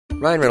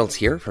Ryan Reynolds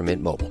here from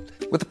Mint Mobile.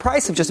 With the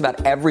price of just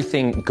about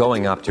everything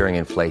going up during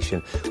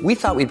inflation, we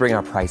thought we'd bring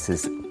our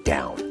prices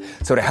down.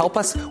 So to help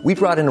us, we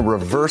brought in a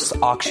reverse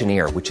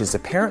auctioneer, which is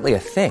apparently a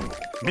thing.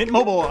 Mint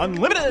Mobile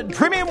Unlimited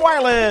Premium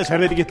Wireless. How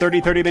to get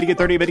 30, 30, bit to get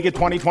 30, bit to get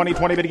 20, 20,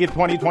 20, bit to get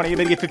 20, 20,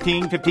 bit to get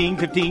 15, 15,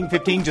 15,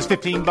 15, just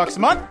 $15 a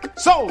month?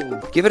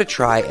 Sold! Give it a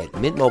try at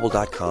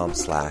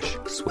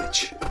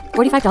mintmobile.com/switch.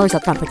 $45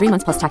 up front for 3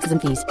 months plus taxes and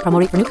fees. Promo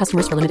rate for new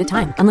customers for limited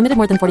time. Unlimited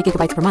more than 40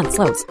 gigabytes per month.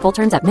 Slows full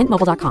terms at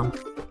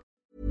mintmobile.com.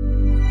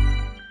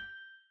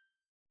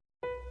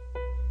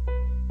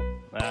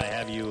 I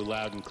have you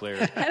loud and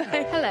clear.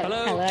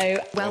 Hello.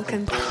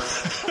 Welcome.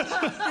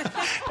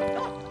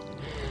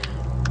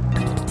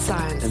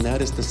 Science. And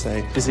that is to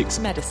say, physics,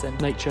 medicine,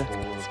 nature,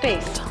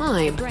 space,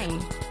 time, brain,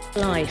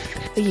 life,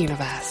 the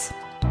universe.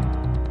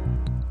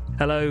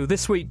 Hello,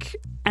 this week,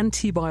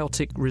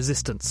 antibiotic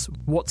resistance.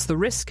 What's the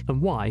risk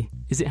and why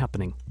is it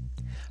happening?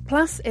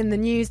 Plus, in the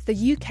news, the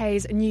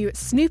UK's new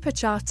snooper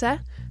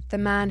charter, the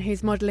man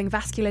who's modelling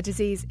vascular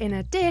disease in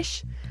a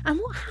dish, and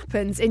what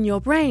happens in your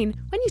brain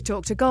when you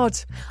talk to God.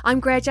 I'm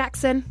Greer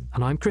Jackson.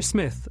 And I'm Chris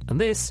Smith,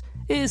 and this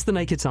is The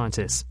Naked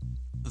Scientists.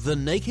 The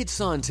Naked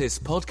Scientists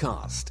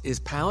podcast is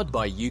powered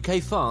by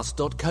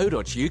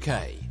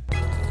ukfast.co.uk.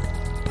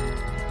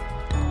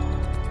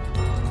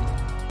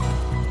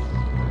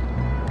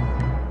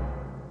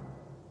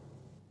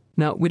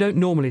 Now, we don't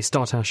normally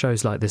start our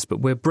shows like this,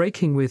 but we're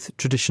breaking with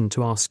tradition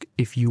to ask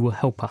if you will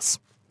help us.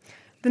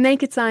 The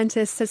Naked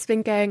Scientists has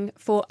been going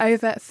for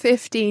over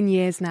 15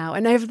 years now,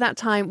 and over that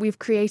time we've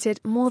created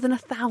more than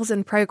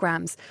 1,000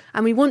 programmes,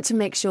 and we want to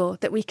make sure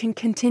that we can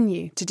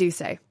continue to do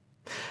so.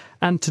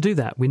 And to do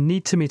that, we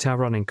need to meet our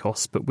running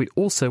costs, but we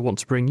also want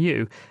to bring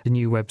you a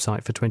new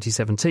website for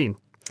 2017.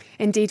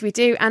 Indeed we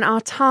do, and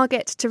our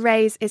target to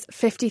raise is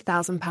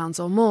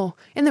 £50,000 or more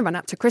in the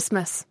run-up to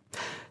Christmas.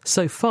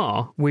 So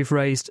far, we've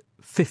raised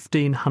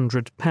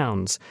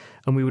 £1,500,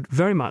 and we would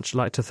very much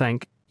like to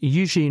thank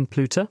Eugene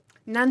Pluter,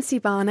 Nancy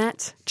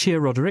Barnett, Chia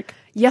Roderick,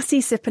 Jussi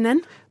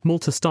Siponen,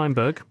 Malta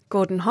Steinberg,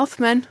 Gordon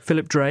Hoffman,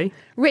 Philip Dray,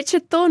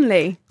 Richard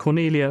Thornley,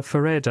 Cornelia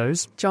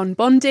Ferredos, John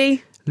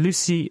Bondi,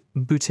 Lucy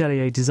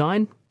Boutelier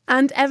Design,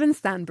 and Evan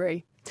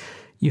Stanbury.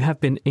 You have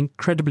been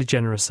incredibly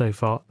generous so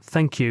far.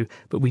 Thank you,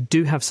 but we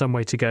do have some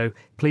way to go.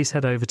 Please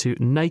head over to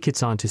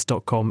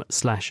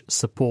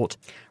nakedscientist.com/support.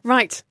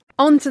 Right,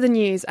 on to the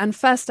news, and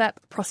first up,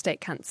 prostate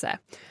cancer.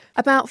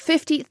 About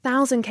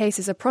 50,000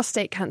 cases of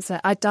prostate cancer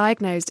are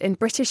diagnosed in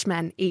British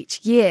men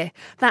each year.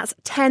 That's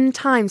 10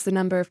 times the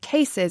number of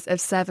cases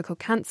of cervical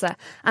cancer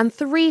and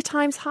 3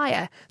 times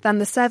higher than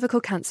the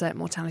cervical cancer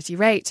mortality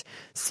rate.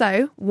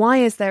 So, why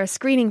is there a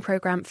screening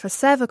programme for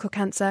cervical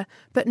cancer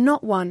but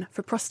not one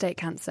for prostate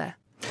cancer?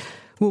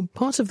 Well,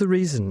 part of the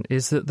reason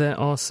is that there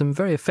are some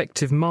very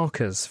effective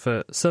markers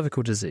for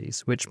cervical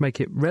disease which make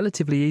it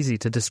relatively easy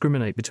to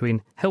discriminate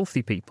between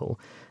healthy people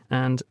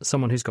and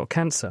someone who's got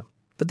cancer.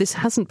 But this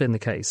hasn't been the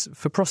case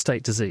for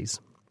prostate disease.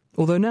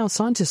 Although now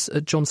scientists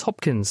at Johns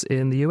Hopkins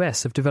in the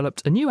US have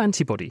developed a new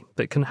antibody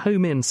that can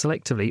home in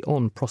selectively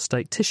on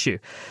prostate tissue.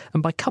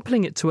 And by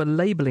coupling it to a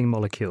labelling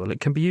molecule,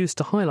 it can be used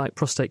to highlight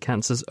prostate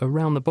cancers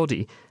around the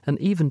body and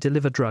even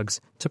deliver drugs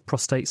to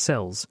prostate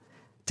cells.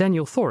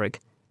 Daniel Thorick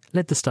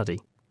led the study.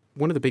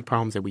 One of the big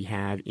problems that we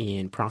have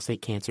in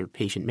prostate cancer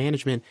patient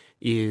management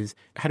is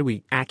how do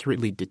we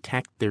accurately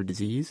detect their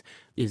disease?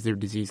 Is their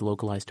disease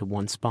localized to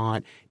one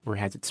spot or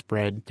has it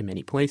spread to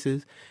many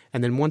places?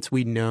 And then once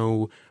we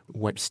know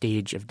what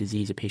stage of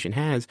disease a patient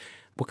has,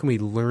 what can we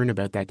learn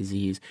about that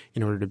disease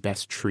in order to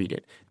best treat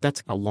it?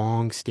 That's a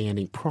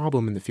long-standing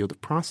problem in the field of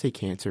prostate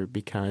cancer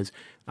because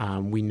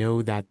we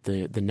know that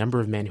the number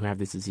of men who have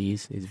this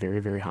disease is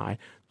very, very high.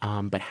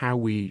 But how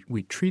we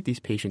treat these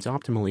patients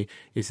optimally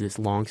is this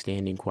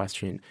long-standing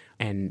question.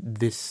 And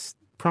this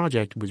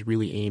project was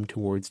really aimed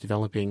towards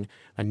developing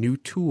a new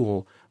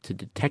tool to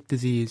detect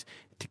disease,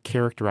 to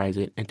characterize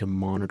it, and to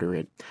monitor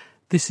it.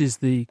 This is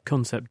the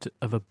concept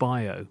of a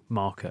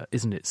biomarker,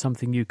 isn't it?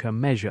 Something you can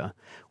measure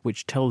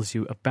which tells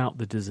you about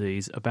the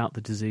disease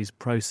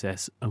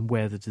process, and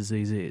where the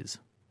disease is.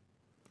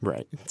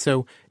 Right.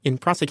 So in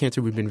prostate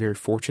cancer, we've been very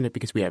fortunate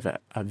because we have a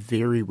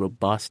very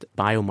robust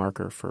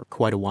biomarker for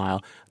quite a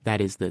while.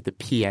 That is the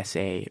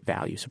PSA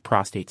value, so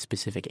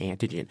prostate-specific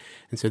antigen.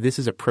 And so this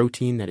is a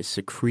protein that is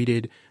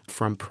secreted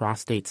from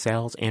prostate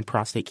cells and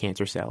prostate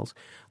cancer cells.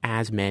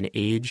 As men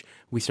age,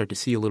 we start to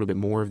see a little bit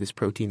more of this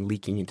protein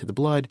leaking into the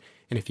blood.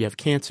 And if you have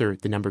cancer,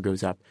 the number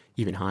goes up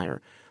even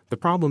higher. The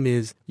problem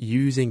is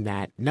using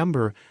that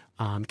number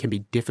can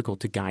be difficult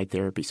to guide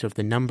therapy. So if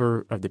the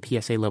number of the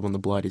PSA level in the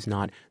blood is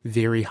not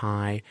very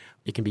high,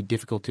 it can be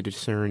difficult to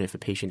discern if a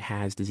patient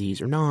has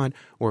disease or not,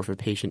 or if a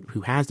patient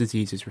who has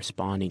disease is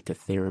responding to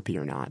therapy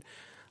or not.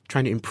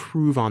 Trying to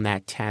improve on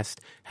that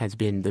test has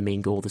been the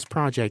main goal of this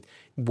project.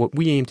 What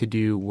we aim to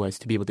do was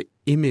to be able to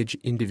image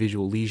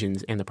individual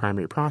lesions and the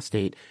primary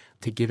prostate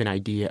to give an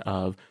idea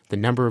of the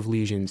number of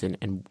lesions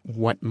and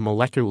what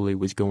molecularly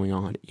was going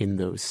on in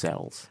those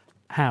cells.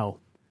 How?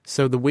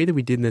 So the way that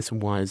we did this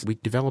was we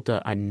developed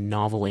a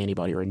novel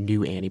antibody or a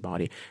new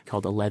antibody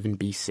called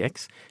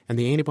 11B6, and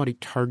the antibody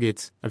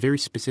targets a very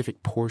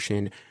specific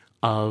portion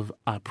of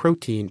a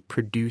protein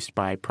produced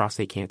by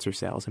prostate cancer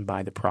cells and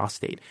by the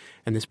prostate.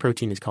 And this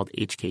protein is called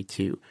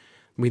HK2.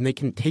 When they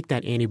can take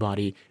that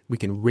antibody, we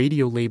can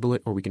radio-label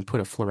it or we can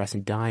put a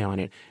fluorescent dye on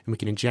it, and we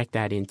can inject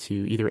that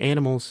into either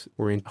animals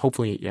or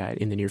hopefully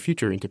in the near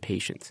future into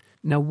patients.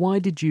 Now, why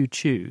did you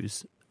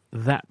choose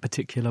that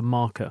particular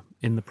marker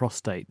in the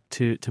prostate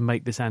to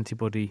make this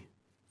antibody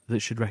that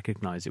should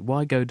recognize it?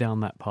 Why go down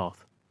that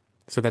path?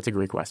 So that's a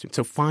great question.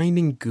 So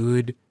finding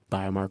good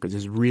biomarkers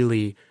is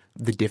really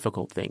the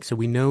difficult thing. So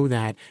we know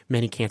that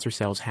many cancer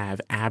cells have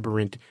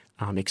aberrant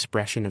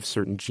expression of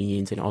certain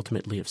genes and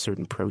ultimately of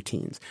certain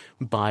proteins.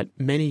 But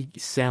many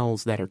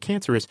cells that are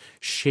cancerous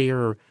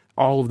share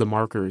all of the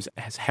markers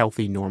as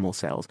healthy, normal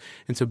cells.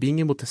 And so being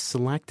able to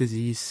select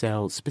disease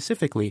cells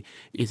specifically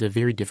is a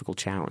very difficult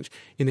challenge.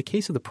 In the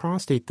case of the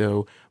prostate,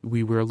 though,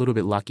 we were a little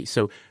bit lucky.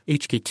 So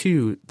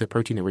HK2, the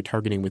protein that we're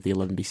targeting with the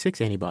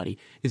 11B6 antibody,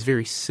 is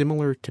very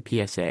similar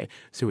to PSA.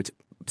 So it's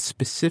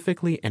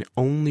specifically and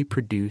only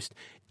produced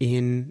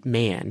in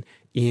man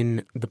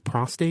in the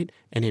prostate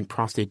and in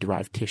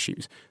prostate-derived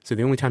tissues. So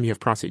the only time you have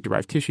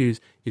prostate-derived tissues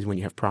is when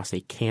you have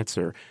prostate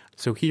cancer.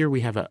 So here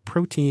we have a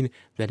protein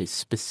that is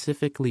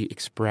specifically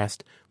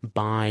expressed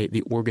by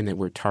the organ that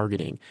we're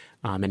targeting,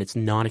 and it's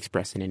not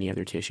expressed in any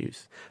other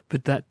tissues.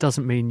 But that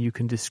doesn't mean you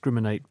can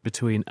discriminate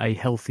between a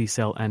healthy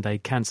cell and a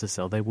cancer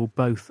cell. They will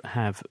both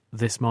have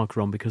this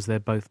marker on because they're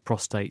both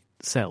prostate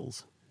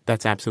cells.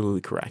 That's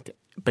absolutely correct.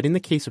 But in the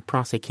case of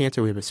prostate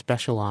cancer, we have a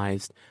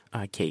specialized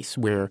case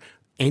where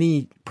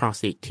any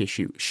prostate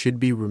tissue should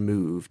be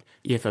removed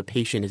if a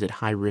patient is at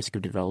high risk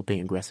of developing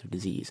aggressive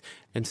disease.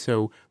 And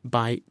so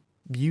by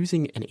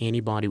using an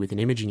antibody with an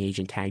imaging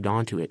agent tagged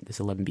onto it, this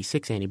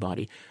 11B6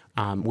 antibody,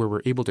 where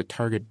we're able to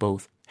target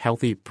both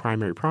healthy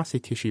primary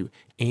prostate tissue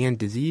and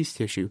disease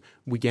tissue,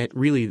 we get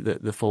really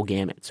the full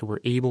gamut. So we're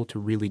able to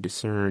really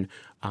discern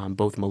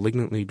both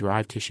malignantly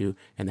derived tissue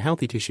and the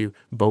healthy tissue,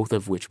 both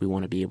of which we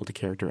want to be able to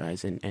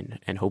characterize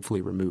and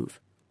hopefully remove.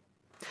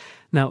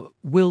 Now,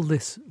 will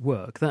this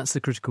work? That's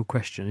the critical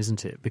question,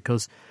 isn't it?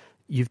 Because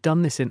you've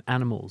done this in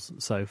animals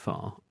so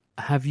far.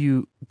 Have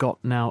you got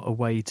now a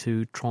way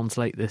to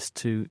translate this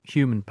to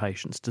human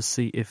patients to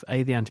see if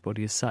A, the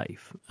antibody is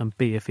safe, and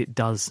B, if it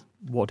does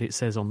what it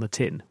says on the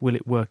tin? Will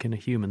it work in a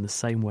human the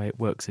same way it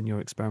works in your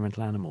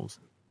experimental animals?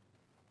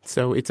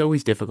 So it's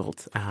always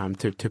difficult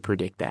to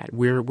predict that.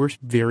 We're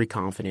very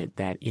confident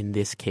that in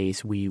this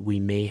case we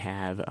may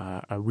have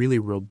a really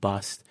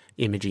robust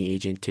imaging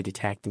agent to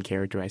detect and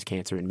characterize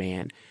cancer in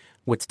man.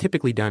 What's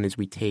typically done is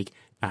we take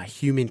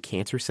human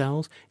cancer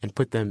cells and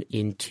put them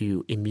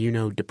into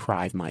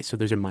immunodeprived mice. So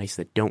those are mice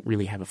that don't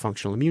really have a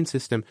functional immune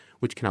system,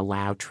 which can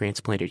allow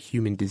transplanted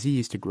human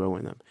disease to grow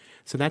in them.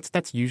 So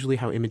that's usually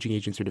how imaging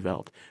agents are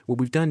developed. What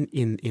we've done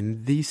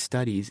in these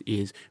studies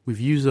is we've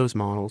used those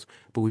models,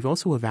 but we've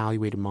also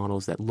evaluated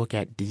models that look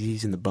at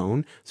disease in the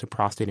bone. So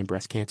prostate and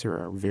breast cancer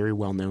are very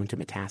well known to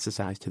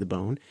metastasize to the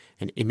bone,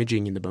 and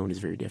imaging in the bone is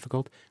very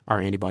difficult.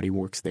 Our antibody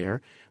works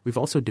there. We've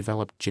also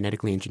developed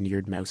genetically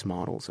engineered mouse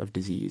models of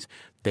disease.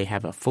 They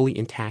have a fully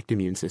intact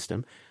immune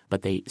system,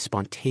 but they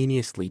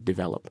spontaneously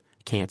develop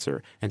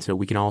cancer. And so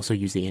we can also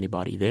use the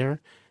antibody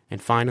there.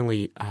 And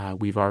finally,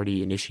 we've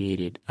already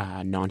initiated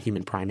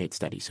non-human primate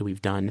studies. So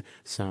we've done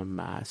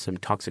some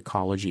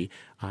toxicology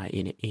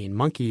in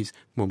monkeys.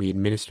 When we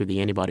administer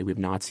the antibody, we've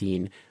not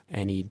seen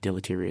any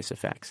deleterious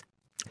effects.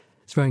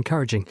 It's very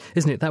encouraging,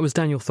 isn't it? That was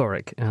Daniel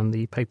Thorick, and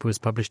the paper was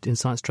published in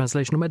Science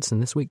Translational Medicine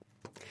this week.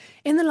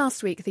 In the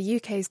last week, the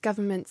UK's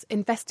government's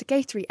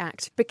Investigatory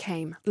Act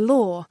became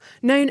law.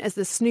 Known as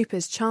the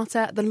Snoopers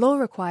Charter, the law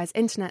requires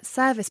internet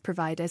service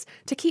providers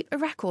to keep a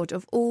record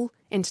of all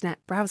internet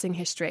browsing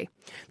history.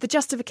 The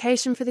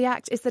justification for the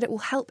Act is that it will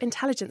help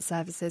intelligence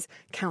services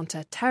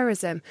counter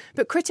terrorism,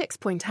 but critics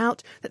point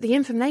out that the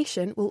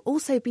information will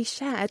also be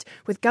shared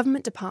with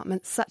government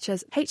departments such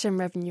as HM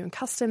Revenue and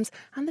Customs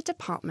and the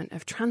Department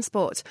of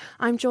Transport.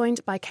 I'm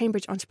joined by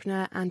Cambridge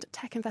entrepreneur and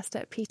tech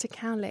investor Peter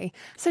Cowley.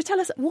 So tell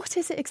us, what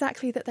is it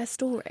exactly that they're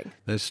storing?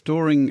 They're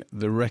storing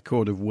the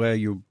record of where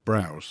you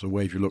browse, the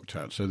wave you looked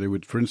at. So they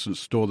would, for instance,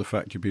 store the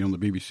fact you'd been on the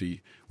BBC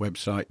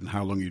website and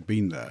how long you'd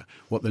been there.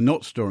 What they're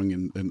not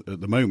storing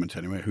at the moment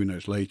anyway, who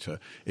knows later,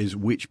 is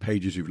which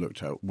pages you've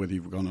looked at, whether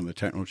you've gone on the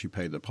technology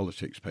page, the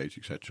politics page,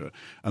 etc.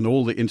 And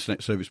all the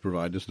internet service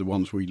providers, the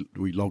ones we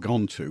log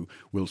on to,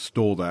 will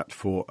store that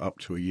for up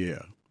to a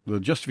year. The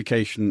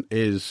justification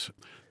is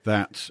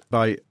that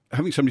by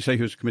having somebody say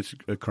who's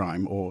committed a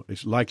crime or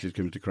is likely to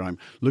commit a crime,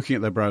 looking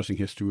at their browsing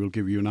history will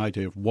give you an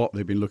idea of what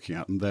they've been looking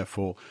at and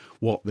therefore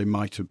what they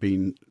might have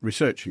been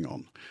researching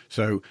on.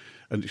 So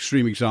an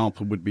extreme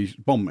example would be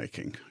bomb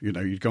making. You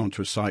know, you'd go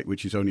onto a site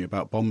which is only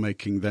about bomb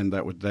making, then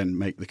that would then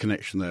make the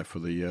connection there for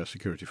the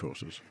security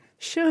forces.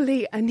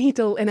 Surely a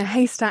needle in a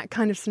haystack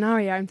kind of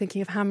scenario. I'm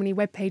thinking of how many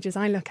web pages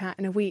I look at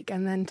in a week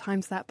and then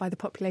times that by the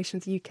population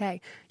of the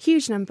UK.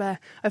 Huge number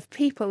of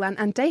people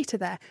and data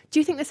there. Do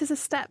you think this is a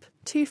step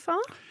too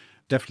far?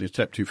 definitely a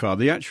step too far.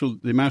 The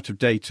amount of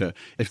data,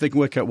 if they can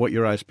work out what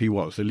your ISP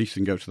was, at least they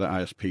can go to that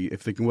ISP.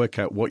 If they can work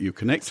out what you're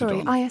connected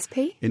on.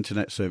 ISP?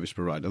 Internet Service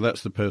Provider.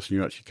 That's the person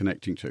you're actually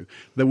connecting to.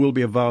 There will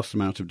be a vast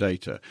amount of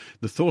data.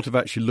 The thought of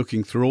actually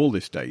looking through all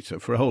this data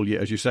for a whole year,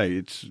 as you say,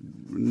 it's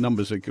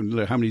numbers.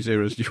 How many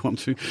zeros do you want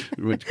to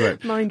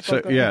correct?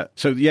 Mind-boggling.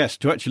 So yes,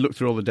 to actually look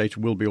through all the data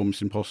will be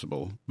almost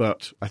impossible.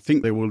 But I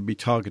think they will be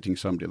targeting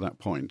somebody at that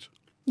point.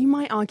 You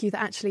might argue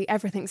that actually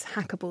everything's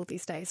hackable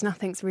these days.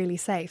 Nothing's really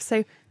safe.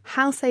 So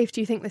how safe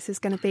do you think this is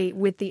going to be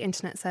with the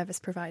internet service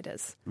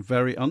providers?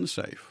 Very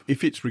unsafe.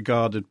 If it's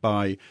regarded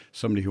by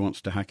somebody who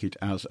wants to hack it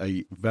as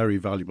a very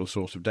valuable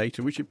source of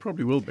data, which it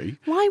probably will be.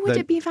 Why would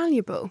it be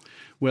valuable?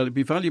 Well, it'd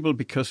be valuable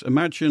because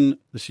imagine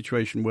the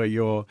situation where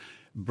you're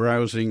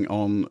browsing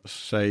on,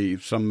 say,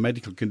 some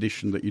medical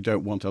condition that you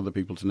don't want other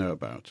people to know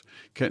about.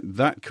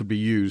 That could be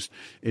used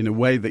in a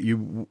way that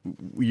you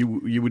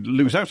would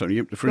lose out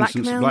on. For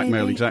instance,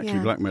 blackmail, exactly,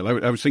 yeah. Blackmail.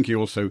 I was thinking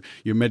also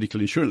your medical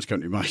insurance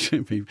company might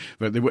be,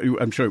 but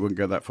I'm sure it wouldn't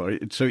go that far.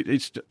 So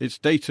it's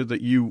data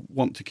that you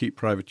want to keep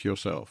private to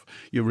yourself.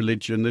 Your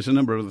religion, there's a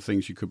number of other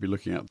things you could be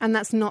looking at. And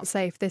that's not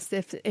safe. This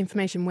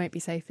information won't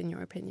be safe in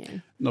your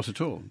opinion? Not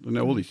at all.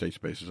 No, all these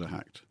databases are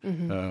hacked.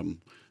 Mm-hmm.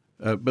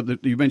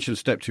 But you mentioned a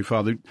step too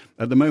far.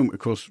 At the moment, of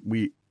course,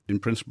 we, in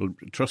principle,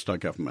 trust our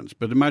governments.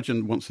 But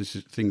imagine once this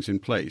thing's in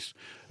place,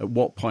 at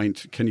what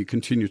point can you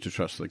continue to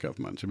trust the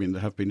government? I mean,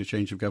 there have been a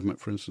change of government,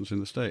 for instance,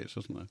 in the States,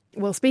 hasn't there?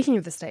 Well, speaking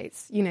of the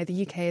States,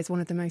 the UK is one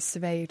of the most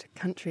surveyed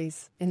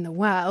countries in the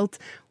world.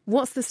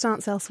 What's the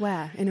stance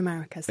elsewhere in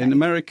America? Say? In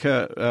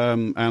America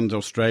and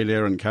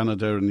Australia and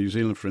Canada and New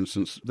Zealand, for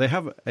instance, they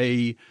have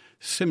a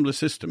similar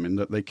system in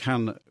that they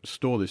can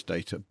store this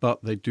data,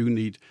 but they do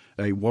need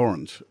a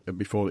warrant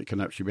before it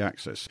can actually be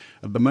accessed.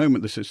 At the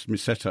moment, the system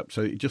is set up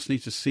so it just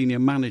needs a senior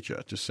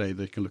manager to say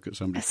they can look at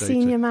somebody's data.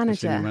 Senior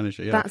manager? A senior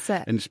manager, yeah. That's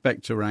it?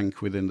 Inspector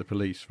rank within the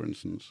police, for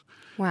instance.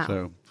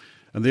 Wow.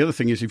 And the other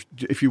thing is,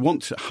 if you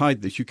want to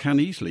hide this, you can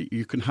easily.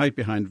 You can hide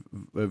behind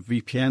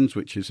VPNs,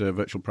 which is a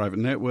virtual private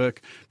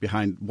network,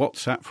 behind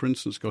WhatsApp, for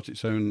instance, got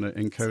its own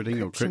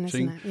encoding or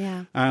crypting.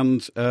 Yeah.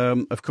 And,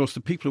 of course,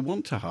 the people who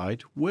want to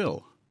hide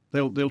will.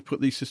 They'll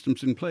put these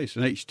systems in place.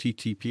 And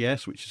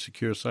HTTPS, which is a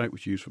secure site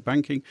which is used for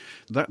banking,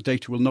 that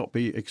data will not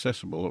be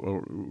accessible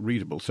or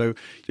readable. So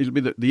it'll be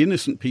the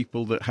innocent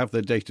people that have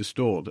their data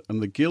stored, and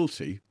the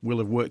guilty will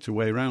have worked their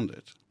way around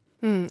it.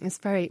 It's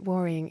very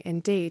worrying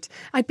indeed.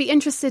 I'd be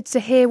interested to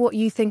hear what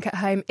you think at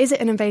home. Is it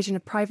an invasion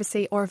of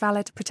privacy or a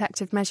valid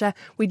protective measure?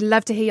 We'd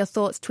love to hear your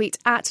thoughts. Tweet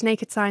at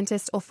Naked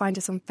Scientist or find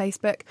us on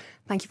Facebook.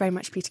 Thank you very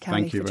much, Peter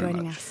Cowley, for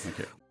joining us. Thank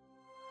you.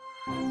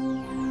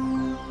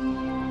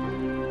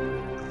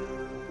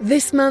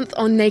 This month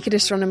on Naked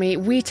Astronomy,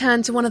 we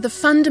turn to one of the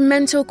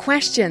fundamental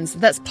questions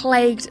that's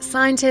plagued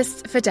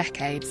scientists for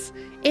decades.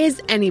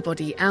 Is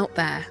anybody out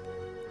there?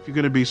 If you're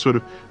going to be sort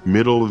of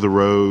middle of the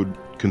road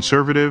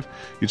conservative,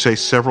 you'd say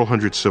several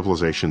hundred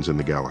civilizations in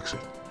the galaxy.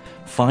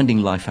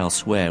 Finding life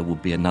elsewhere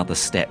would be another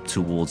step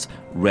towards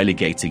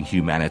relegating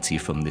humanity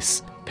from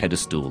this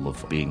pedestal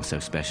of being so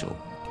special.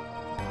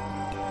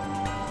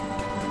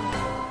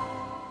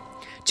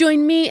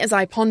 Join me as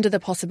I ponder the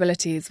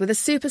possibilities with a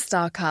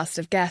superstar cast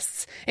of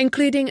guests,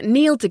 including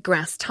Neil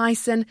deGrasse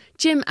Tyson,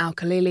 Jim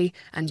Al-Khalili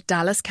and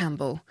Dallas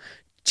Campbell.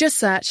 Just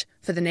search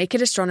for the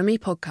Naked Astronomy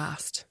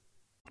podcast.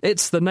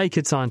 It's The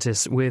Naked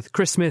Scientists with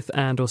Chris Smith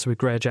and also with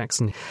Greer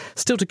Jackson.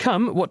 Still to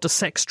come, what do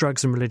sex,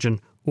 drugs and religion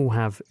all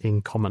have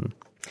in common?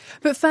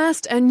 But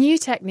first, a new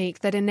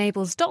technique that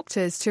enables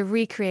doctors to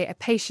recreate a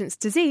patient's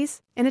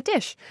disease in a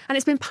dish. And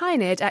it's been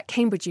pioneered at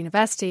Cambridge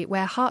University,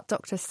 where heart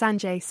doctor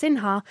Sanjay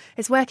Sinha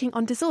is working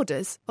on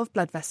disorders of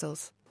blood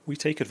vessels. We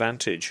take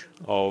advantage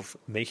of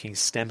making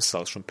stem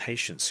cells from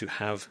patients who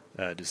have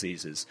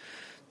diseases.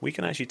 We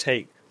can actually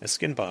take a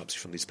skin biopsy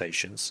from these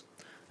patients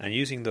and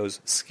using those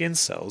skin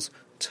cells,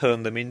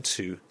 turn them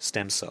into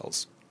stem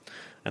cells.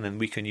 And then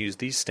we can use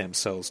these stem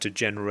cells to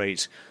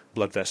generate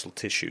blood vessel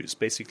tissues.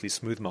 Basically,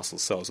 smooth muscle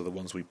cells are the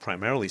ones we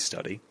primarily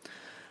study,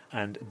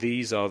 and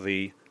these are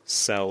the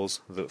cells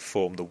that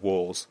form the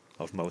walls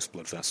of most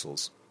blood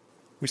vessels.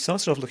 We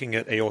started off looking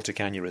at aortic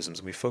aneurysms,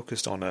 and we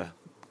focused on a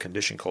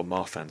condition called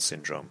Marfan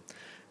syndrome.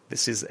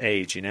 This is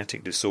a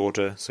genetic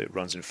disorder, so it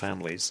runs in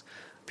families.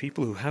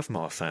 People who have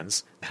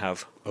Marfan's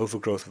have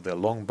overgrowth of their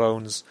long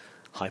bones,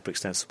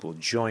 hyperextensible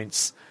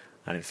joints,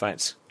 and in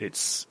fact,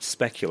 it's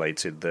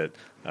speculated that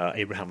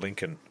Abraham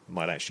Lincoln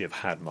might actually have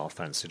had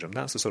Marfan syndrome.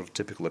 That's the sort of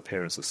typical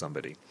appearance of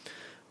somebody.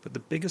 But the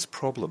biggest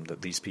problem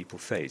that these people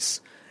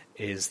face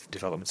is the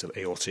development of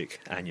aortic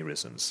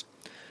aneurysms.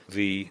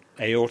 The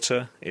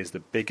aorta is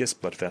the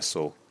biggest blood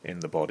vessel in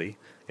the body.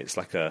 It's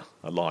like a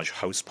large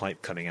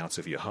hosepipe coming out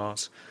of your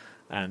heart.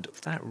 And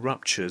if that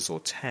ruptures or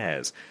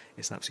tears,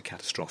 it's absolutely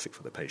catastrophic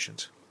for the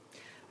patient.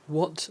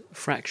 What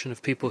fraction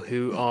of people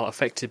who are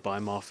affected by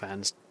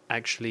Marfan's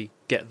actually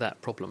get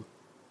that problem?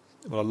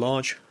 Well, a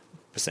large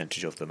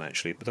percentage of them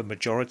actually, but the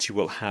majority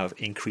will have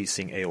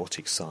increasing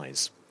aortic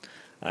size.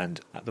 And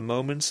at the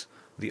moment,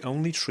 the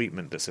only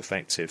treatment that's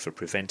effective for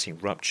preventing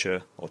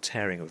rupture or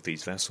tearing of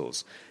these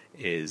vessels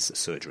is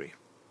surgery.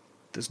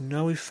 There's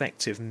no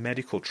effective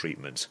medical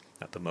treatment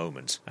at the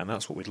moment, and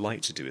that's what we'd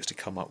like to do, is to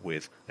come up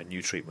with a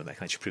new treatment that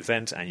can actually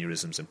prevent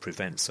aneurysms and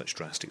prevent such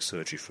drastic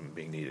surgery from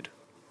being needed.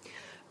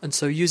 And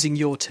so using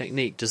your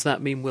technique, does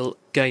that mean we'll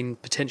gain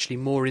potentially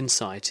more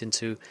insight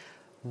into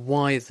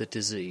why the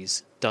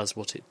disease does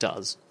what it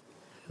does?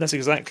 That's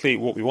exactly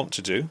what we want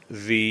to do.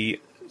 The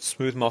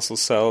smooth muscle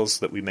cells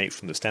that we make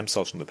from the stem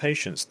cells from the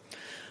patients,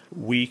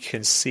 we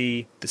can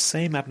see the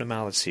same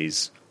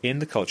abnormalities in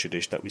the culture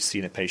dish that we see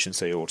in a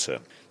patient's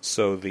aorta.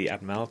 So the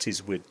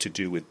abnormalities to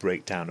do with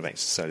breakdown of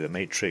extracellular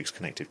matrix,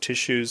 connective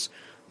tissues,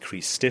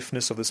 increased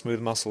stiffness of the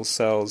smooth muscle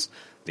cells,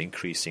 the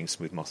increasing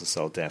smooth muscle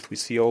cell death. We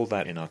see all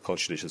that in our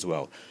culture dish as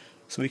well.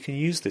 So we can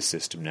use this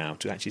system now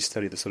to actually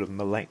study the sort of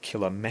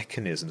molecular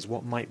mechanisms,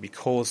 what might be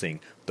causing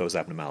those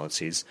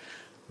abnormalities.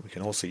 We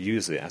can also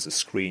use it as a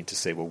screen to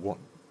say, well, what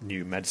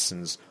new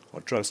medicines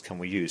or drugs can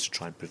we use to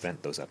try and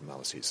prevent those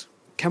abnormalities?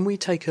 Can we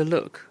take a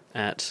look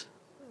at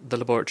the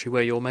laboratory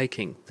where you're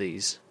making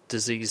these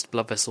diseased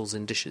blood vessels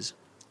in dishes?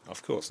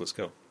 Of course, let's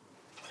go.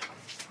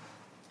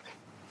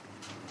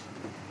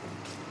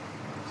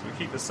 So we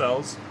keep the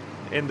cells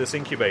in this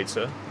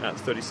incubator at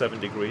 37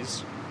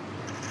 degrees.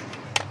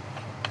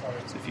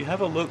 So if you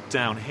have a look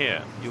down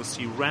here, you'll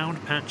see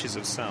round patches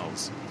of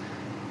cells.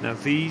 Now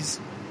these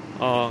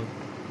are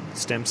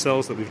stem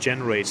cells that we've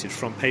generated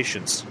from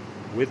patients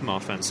with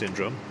Marfan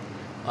syndrome.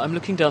 I'm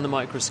looking down the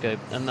microscope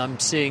and I'm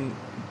seeing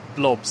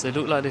blobs. They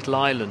look like little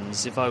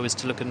islands if I was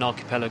to look at an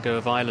archipelago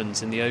of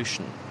islands in the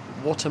ocean.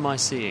 What am I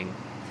seeing?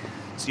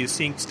 So you're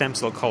seeing stem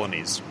cell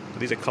colonies. So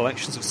these are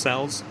collections of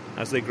cells.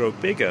 As they grow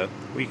bigger,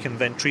 we can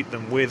then treat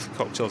them with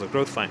cocktails of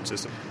growth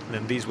factors, and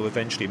then these will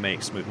eventually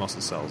make smooth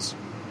muscle cells.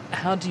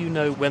 How do you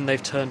know when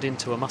they've turned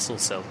into a muscle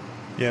cell?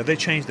 Yeah, they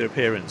change their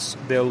appearance.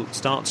 They'll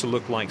start to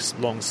look like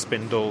long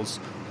spindles,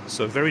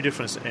 so very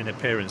different in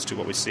appearance to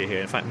what we see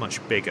here, in fact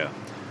much bigger.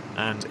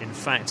 And in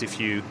fact, if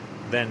you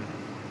then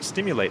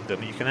stimulate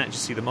them, you can actually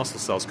see the muscle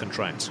cells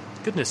contract.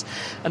 Goodness.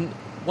 And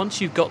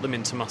once you've got them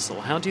into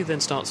muscle, how do you then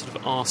start sort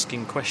of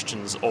asking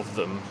questions of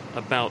them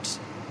about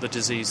the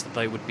disease that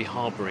they would be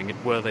harbouring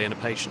were they in a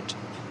patient?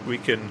 We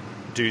can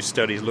do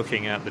studies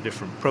looking at the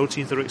different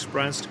proteins that are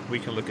expressed. We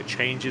can look at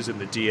changes in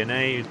the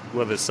DNA,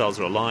 whether the cells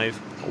are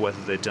alive or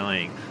whether they're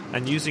dying.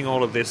 And using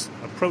all of these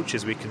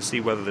approaches, we can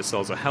see whether the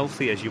cells are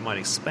healthy, as you might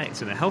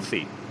expect in a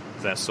healthy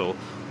vessel,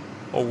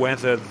 or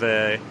whether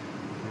they're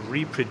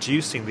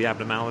reproducing the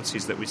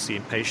abnormalities that we see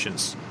in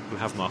patients who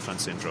have Marfan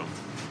syndrome.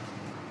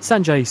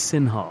 Sanjay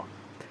Sinha.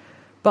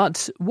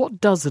 But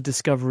what does a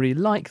discovery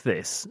like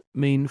this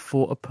mean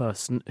for a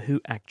person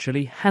who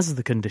actually has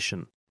the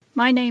condition?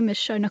 My name is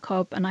Shona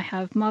Cobb and I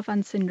have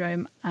Marfan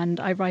syndrome and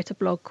I write a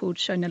blog called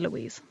Shona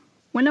Louise.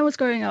 When I was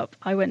growing up,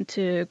 I went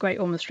to Great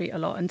Ormond Street a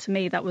lot, and to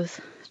me that was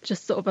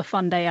just sort of a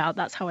fun day out.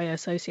 That's how I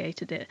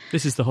associated it.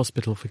 This is the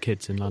hospital for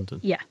kids in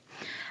London. Yeah.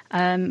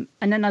 And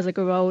then as I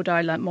grew older,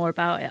 I learnt more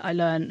about it. I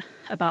learnt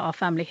about our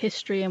family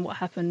history and what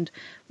happened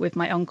with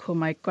my uncle and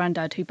my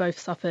granddad, who both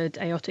suffered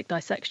aortic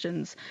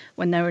dissections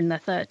when they were in their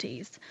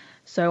 30s.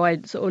 So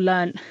I sort of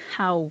learnt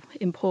how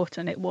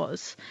important it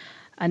was.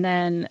 And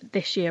then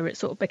this year it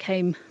sort of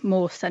became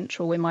more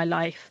central in my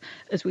life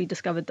as we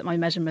discovered that my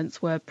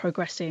measurements were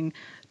progressing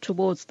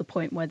towards the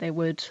point where they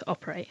would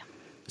operate.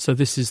 So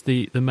this is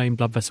the main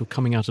blood vessel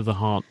coming out of the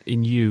heart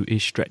in you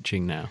is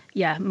stretching now?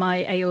 Yeah,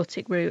 my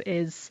aortic root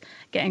is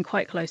getting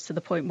quite close to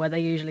the point where they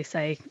usually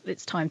say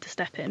it's time to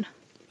step in.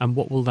 And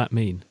what will that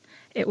mean?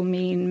 It will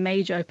mean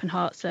major open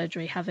heart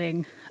surgery,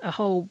 having a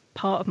whole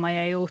part of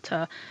my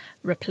aorta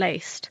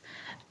replaced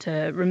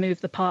to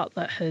remove the part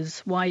that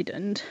has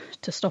widened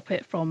to stop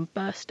it from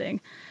bursting.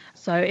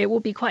 So it will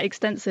be quite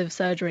extensive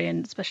surgery,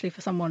 and especially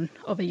for someone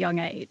of a young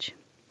age.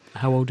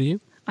 How old are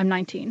you? I'm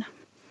 19.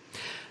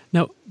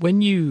 Now,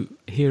 when you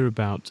hear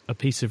about a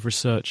piece of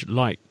research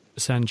like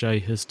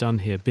Sanjay has done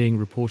here, being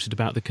reported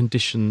about the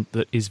condition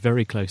that is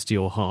very close to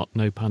your heart,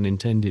 no pun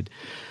intended,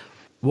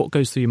 what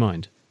goes through your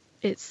mind?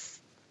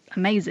 It's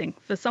amazing.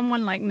 For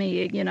someone like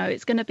me, you know,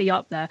 it's going to be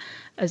up there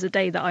as a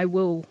day that I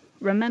will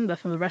remember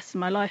for the rest of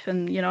my life.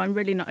 And, you know, I'm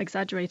really not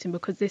exaggerating,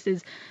 because this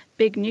is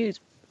big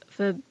news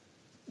for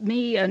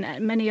me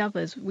and many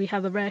others. We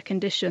have a rare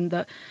condition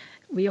that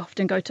we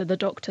often go to the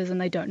doctors and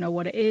they don't know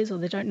what it is, or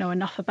they don't know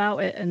enough about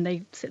it, and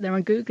they sit there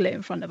and Google it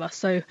in front of us.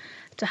 So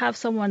to have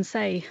someone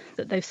say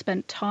that they've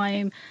spent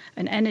time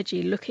and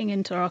energy looking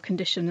into our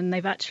condition and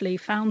they've actually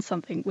found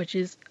something, which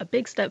is a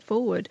big step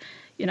forward,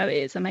 you know,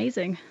 it's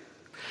amazing.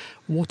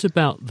 What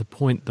about the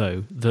point,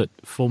 though, that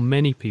for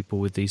many people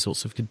with these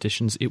sorts of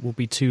conditions, it will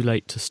be too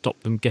late to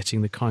stop them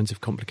getting the kinds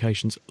of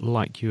complications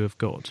like you have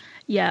got?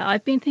 Yeah,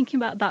 I've been thinking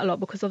about that a lot,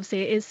 because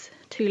obviously it is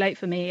too late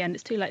for me and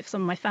it's too late for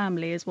some of my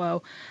family as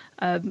well.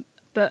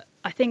 But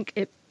I think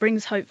it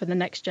brings hope for the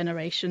next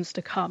generations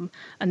to come.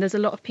 And there's a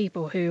lot of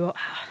people who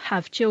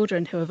have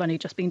children who have only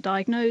just been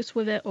diagnosed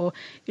with it, or,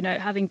 you know,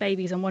 having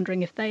babies and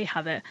wondering if they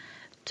have it.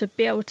 To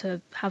be able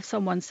to have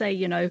someone say,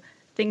 you know,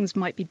 things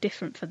might be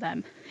different for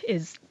them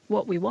is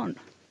what we want.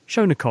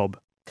 Shona Cobb.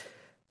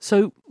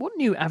 So what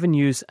new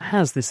avenues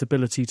has this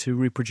ability to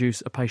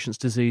reproduce a patient's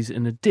disease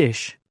in a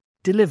dish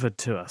delivered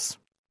to us.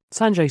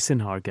 Sanjay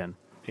Sinha again.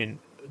 In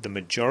the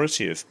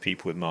majority of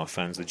people with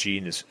Marfan's, the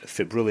gene is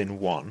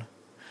fibrillin-1,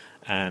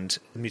 and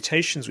the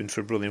mutations in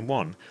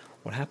fibrillin-1,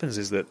 what happens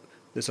is that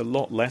there's a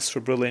lot less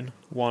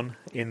fibrillin-1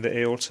 in the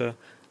aorta,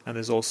 and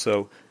there's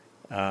also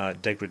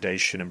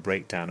degradation and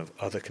breakdown of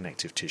other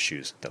connective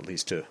tissues that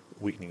leads to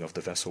weakening of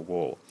the vessel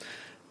wall.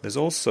 There's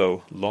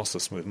also loss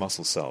of smooth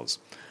muscle cells,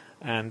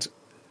 and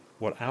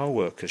what our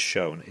work has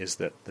shown is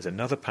that there's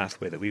another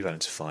pathway that we've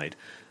identified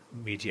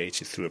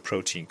mediated through a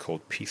protein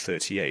called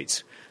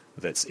P38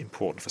 that's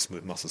important for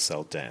smooth muscle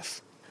cell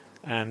death.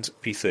 And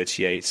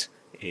P38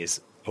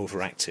 is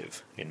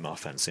overactive in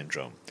Marfan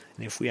syndrome.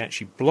 And if we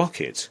actually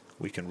block it,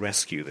 we can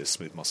rescue this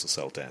smooth muscle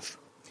cell death.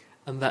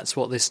 And that's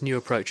what this new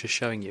approach is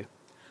showing you?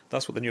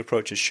 That's what the new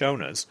approach has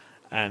shown us,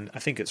 and I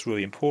think it's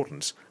really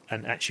important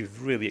and actually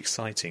really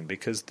exciting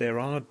because there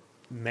are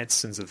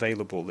medicines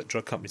available that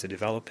drug companies are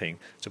developing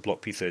to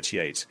block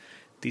P38.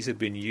 These have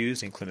been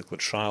used in clinical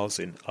trials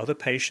in other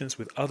patients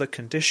with other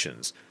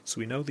conditions, so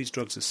we know these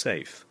drugs are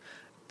safe.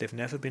 They've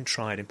never been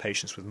tried in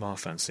patients with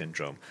Marfan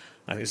syndrome.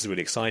 I think this is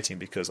really exciting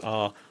because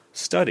our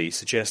study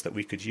suggests that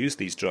we could use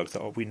these drugs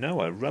that we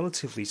know are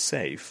relatively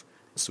safe,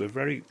 so we're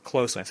very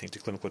close, I think, to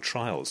clinical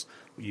trials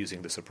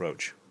using this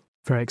approach.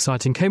 Very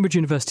exciting. Cambridge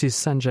University's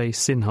Sanjay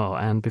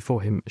Sinha and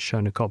before him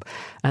Shona Cobb.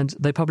 And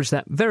they published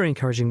that very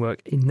encouraging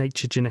work in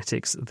Nature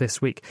Genetics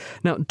this week.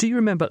 Now, do you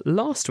remember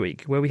last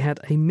week where we had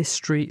a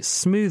mystery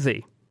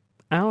smoothie?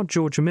 Our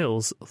Georgia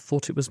Mills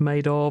thought it was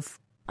made of...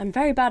 I'm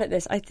very bad at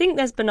this. I think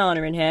there's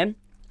banana in here.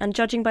 And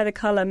judging by the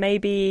colour,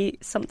 maybe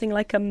something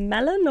like a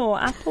melon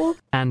or apple.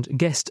 And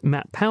guest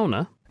Matt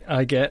Powner...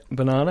 I get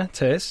banana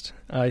taste.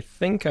 I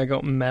think I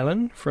got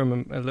melon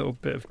from a little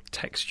bit of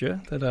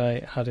texture that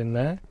I had in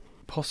there.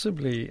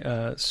 Possibly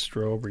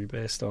strawberry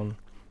based on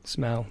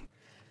smell.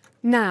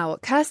 Now,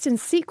 Kirsten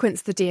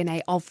sequenced the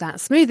DNA of that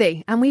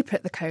smoothie and we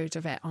put the code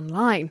of it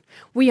online.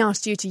 We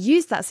asked you to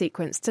use that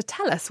sequence to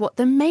tell us what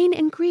the main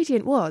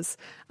ingredient was.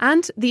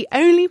 And the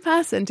only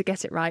person to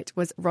get it right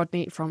was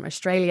Rodney from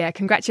Australia.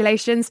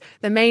 Congratulations,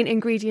 the main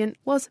ingredient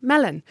was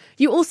melon.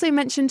 You also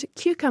mentioned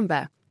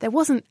cucumber. There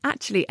wasn't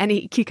actually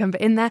any cucumber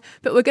in there,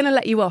 but we're going to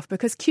let you off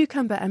because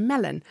cucumber and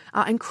melon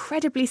are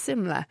incredibly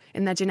similar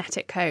in their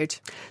genetic code.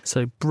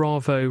 So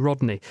bravo,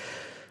 Rodney.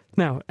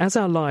 Now, as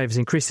our lives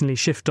increasingly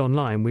shift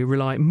online, we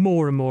rely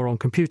more and more on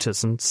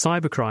computers, and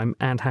cybercrime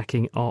and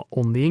hacking are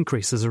on the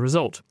increase as a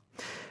result.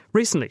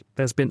 Recently,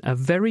 there's been a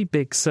very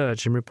big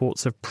surge in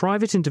reports of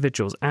private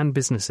individuals and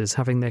businesses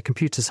having their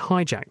computers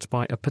hijacked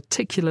by a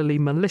particularly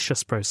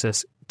malicious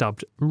process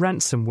dubbed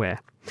ransomware.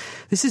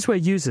 This is where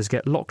users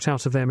get locked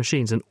out of their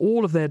machines and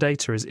all of their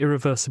data is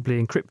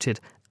irreversibly encrypted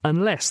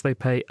unless they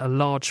pay a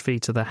large fee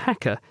to the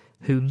hacker,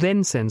 who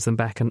then sends them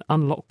back an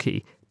unlock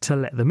key to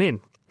let them in.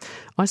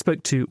 I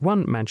spoke to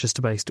one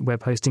Manchester-based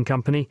web hosting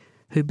company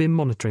who'd been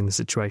monitoring the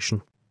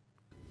situation.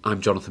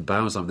 I'm Jonathan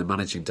Bowers, I'm the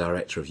Managing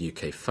Director of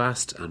UK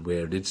Fast, and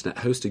we're an internet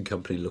hosting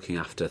company looking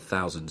after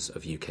thousands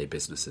of UK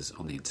businesses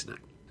on the internet.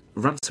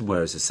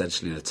 Ransomware is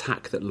essentially an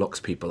attack that locks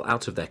people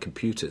out of their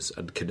computers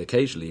and can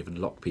occasionally even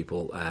lock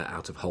people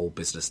out of whole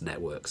business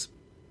networks.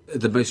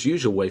 The most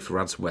usual way for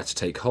ransomware to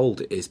take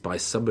hold is by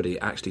somebody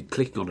actually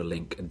clicking on a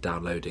link and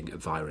downloading a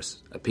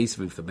virus, a piece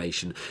of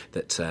information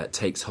that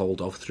takes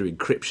hold of through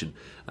encryption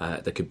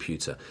the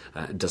computer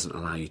and doesn't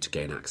allow you to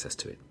gain access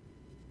to it.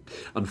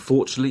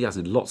 Unfortunately, as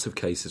in lots of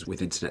cases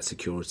with internet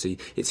security,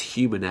 it's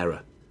human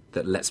error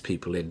that lets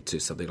people into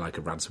something like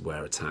a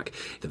ransomware attack,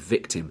 the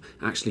victim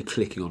actually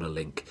clicking on a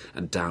link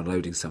and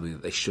downloading something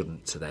that they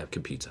shouldn't to their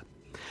computer.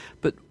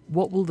 But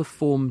what will the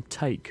form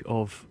take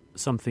of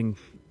something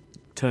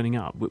turning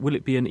up? Will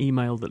it be an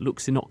email that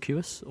looks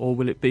innocuous, or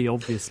will it be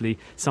obviously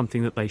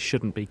something that they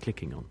shouldn't be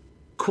clicking on?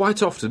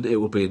 Quite often it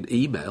will be an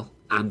email,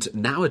 and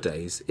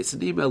nowadays it's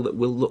an email that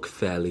will look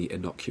fairly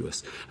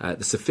innocuous.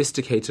 The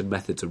sophisticated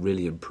methods are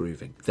really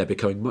improving. They're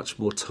becoming much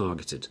more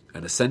targeted,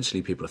 and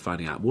essentially people are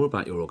finding out more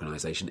about your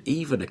organisation,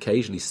 even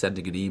occasionally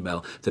sending an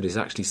email that is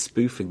actually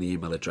spoofing the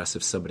email address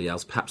of somebody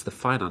else, perhaps the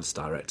finance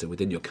director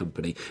within your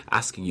company,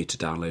 asking you to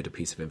download a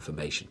piece of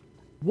information.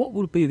 What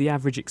will be the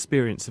average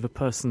experience of a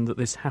person that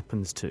this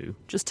happens to?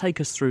 Just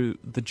take us through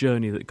the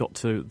journey that got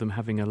to them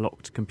having a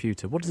locked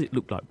computer. What does it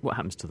look like? What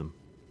happens to them?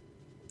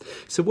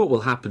 So what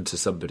will happen to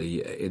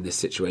somebody in this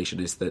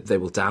situation is that they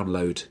will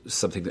download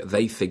something that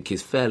they think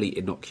is fairly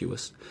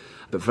innocuous,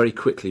 but very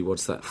quickly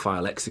once that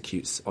file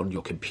executes on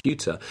your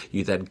computer,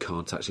 you then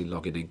can't actually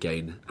log in and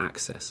gain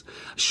access.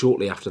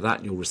 Shortly after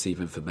that, you'll receive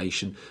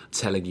information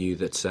telling you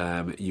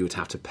that you would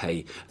have to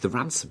pay the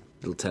ransom.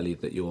 It'll tell you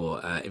that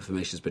your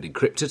information has been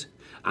encrypted,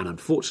 and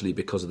unfortunately,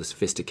 because of the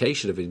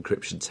sophistication of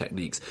encryption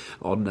techniques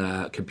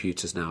on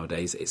computers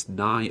nowadays, it's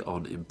nigh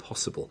on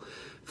impossible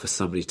for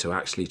somebody to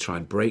actually try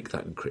and break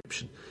that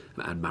encryption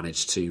and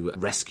manage to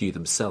rescue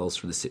themselves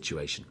from the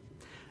situation.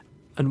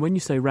 And when you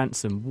say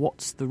ransom,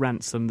 what's the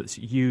ransom that's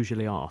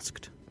usually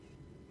asked?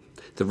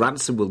 The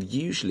ransom will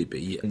usually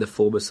be in the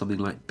form of something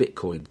like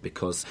Bitcoin,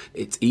 because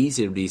it's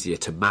easier and easier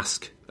to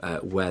mask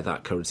where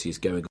that currency is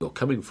going or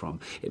coming from,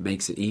 it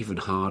makes it even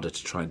harder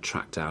to try and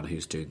track down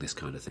who's doing this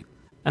kind of thing.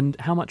 And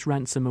how much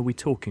ransom are we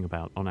talking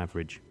about on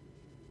average?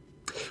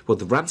 Well,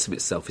 the ransom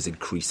itself is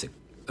increasing.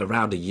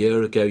 Around a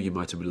year ago, you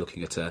might have been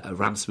looking at a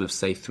ransom of,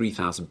 say,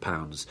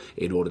 £3,000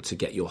 in order to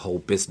get your whole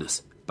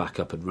business back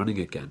up and running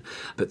again.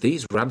 But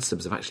these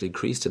ransoms have actually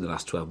increased in the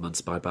last 12 months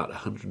by about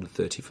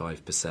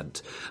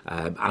 135%,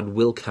 and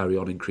will carry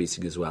on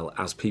increasing as well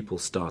as people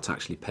start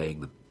actually paying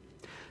them.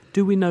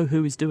 Do we know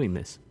who is doing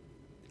this?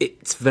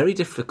 It's very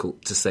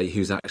difficult to say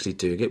who's actually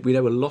doing it. We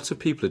know a lot of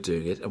people are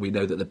doing it, and we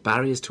know that the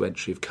barriers to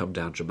entry have come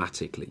down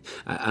dramatically.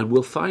 And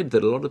we'll find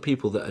that a lot of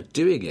people that are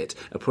doing it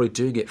are probably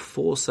doing it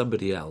for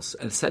somebody else.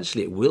 And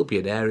essentially it will be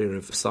an area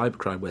of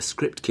cybercrime where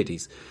script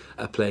kiddies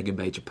are playing a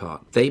major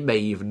part. They may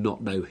even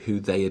not know who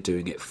they are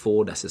doing it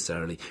for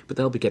necessarily, but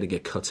they'll be getting a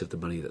cut of the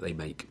money that they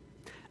make.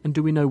 And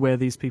do we know where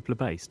these people are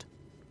based?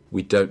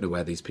 We don't know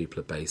where these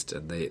people are based,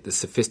 and the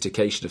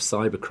sophistication of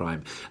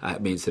cybercrime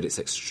means that it's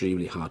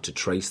extremely hard to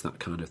trace that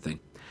kind of thing.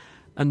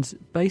 And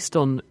based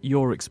on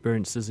your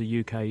experience as a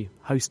UK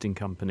hosting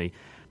company,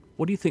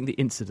 what do you think the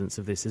incidence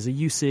of this is? Are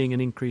you seeing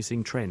an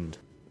increasing trend?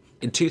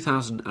 In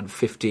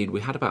 2015,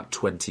 we had about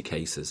 20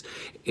 cases.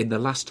 In the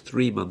last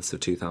 3 months of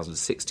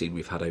 2016,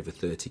 we've had over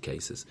 30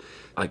 cases.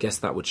 I guess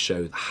that would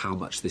show how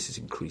much this is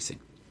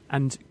increasing.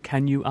 And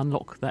can you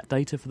unlock that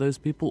data for those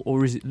people,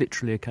 or is it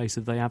literally a case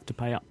of they have to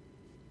pay up?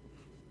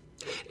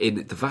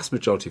 In the vast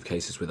majority of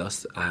cases with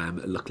us,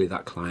 luckily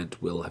that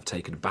client will have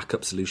taken a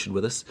backup solution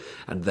with us,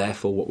 and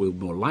therefore what we're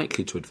more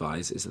likely to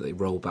advise is that they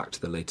roll back to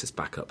the latest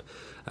backup,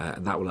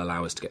 and that will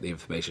allow us to get the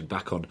information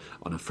back on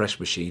a fresh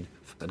machine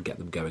and get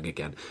them going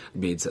again. It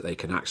means that they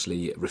can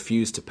actually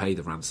refuse to pay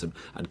the ransom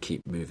and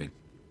keep moving.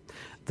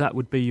 That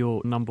would be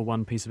your number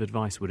one piece of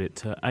advice, would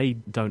it? A,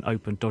 don't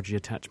open dodgy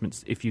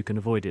attachments if you can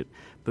avoid it,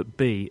 but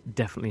B,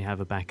 definitely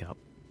have a backup.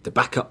 The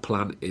backup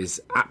plan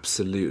is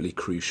absolutely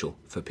crucial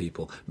for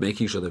people,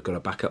 making sure they've got a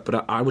backup.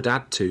 But I would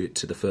add to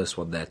the first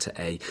one there,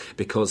 to A,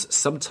 because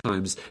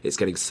sometimes it's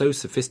getting so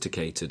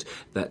sophisticated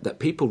that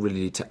people really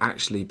need to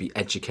actually be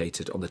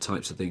educated on the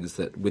types of things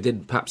that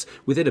perhaps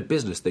within a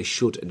business they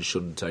should and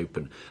shouldn't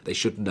open. They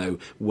should know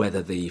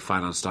whether the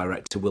finance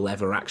director will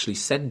ever actually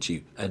send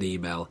you an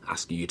email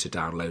asking you to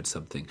download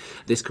something.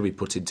 This could be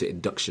put into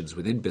inductions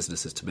within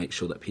businesses to make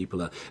sure that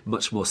people are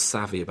much more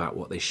savvy about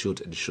what they should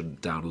and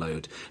shouldn't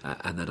download,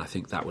 and I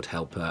think that would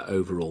help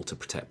overall to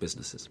protect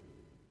businesses.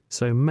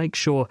 So make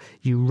sure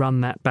you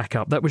run that back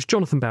up. That was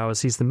Jonathan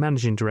Bowers. He's the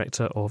Managing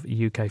Director of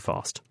UK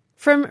Fast.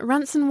 From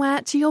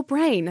ransomware to your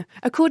brain.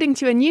 According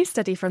to a new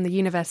study from the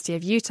University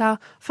of Utah,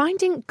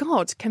 finding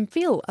God can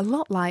feel a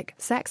lot like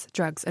sex,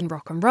 drugs and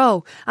rock and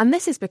roll. And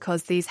this is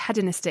because these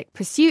hedonistic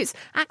pursuits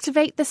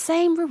activate the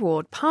same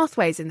reward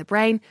pathways in the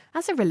brain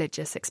as a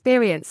religious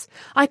experience.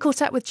 I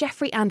caught up with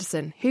Jeffrey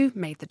Anderson, who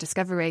made the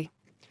discovery.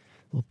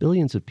 Well,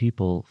 billions of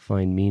people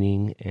find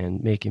meaning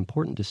and make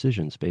important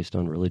decisions based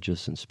on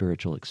religious and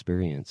spiritual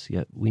experience,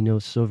 yet we know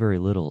so very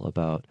little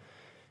about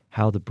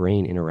how the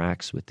brain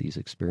interacts with these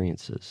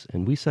experiences.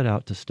 And we set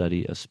out to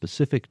study a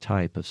specific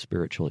type of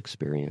spiritual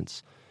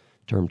experience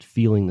termed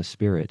feeling the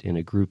spirit in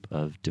a group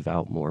of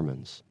devout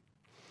Mormons.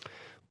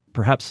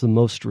 Perhaps the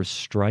most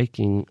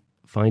striking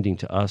finding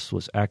to us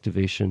was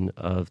activation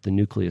of the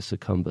nucleus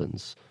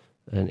accumbens,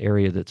 an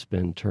area that's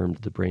been termed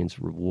the brain's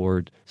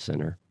reward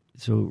center.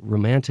 So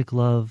romantic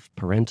love,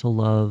 parental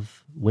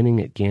love,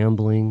 winning at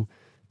gambling,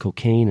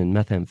 cocaine and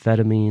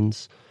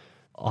methamphetamines,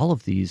 all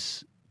of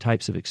these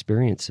types of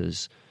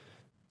experiences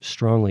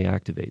strongly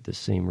activate the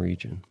same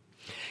region.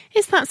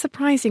 Is that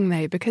surprising,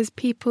 though, because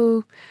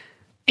people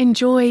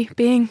enjoy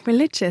being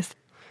religious?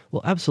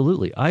 Well,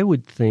 absolutely. I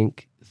would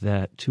think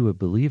that to a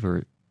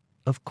believer,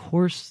 of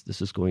course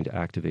this is going to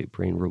activate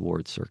brain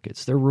reward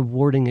circuits. They're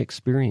rewarding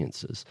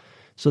experiences.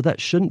 So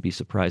that shouldn't be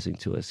surprising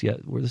to us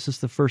yet. This is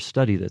the first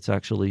study that's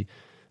actually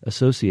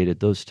associated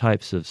those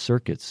types of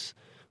circuits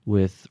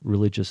with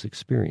religious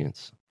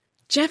experience.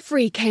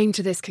 Jeffrey came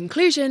to this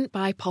conclusion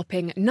by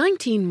popping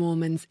 19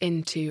 Mormons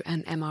into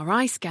an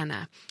MRI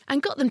scanner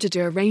and got them to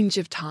do a range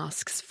of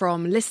tasks,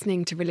 from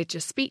listening to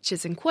religious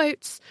speeches and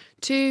quotes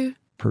to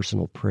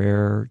personal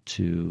prayer,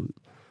 to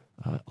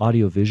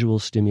audiovisual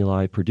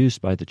stimuli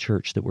produced by the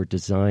church that were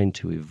designed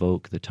to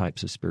evoke the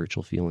types of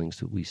spiritual feelings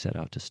that we set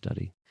out to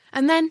study.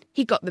 And then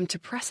he got them to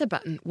press a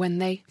button when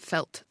they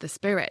felt the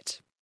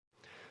spirit.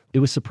 It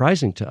was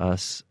surprising to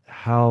us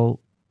how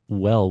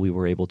well we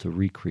were able to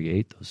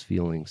recreate those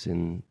feelings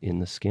in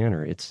the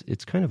scanner. It's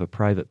kind of a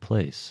private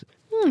place.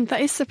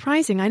 That is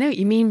surprising. I know what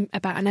you mean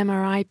about an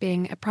MRI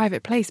being a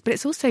private place, but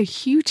it's also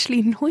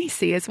hugely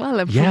noisy as well,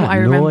 from what I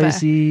remember.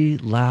 Noisy,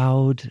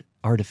 loud,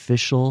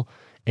 artificial,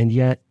 and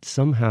yet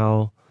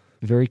somehow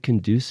very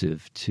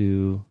conducive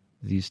to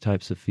these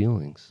types of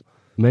feelings.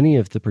 Many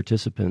of the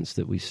participants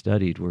that we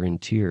studied were in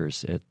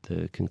tears at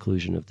the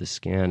conclusion of the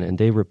scan, and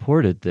they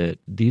reported that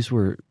these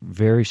were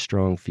very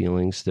strong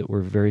feelings that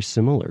were very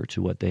similar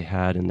to what they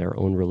had in their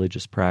own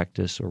religious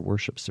practice or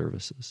worship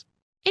services.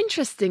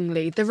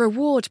 Interestingly, the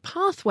reward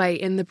pathway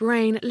in the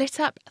brain lit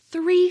up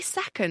 3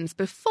 seconds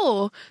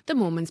before the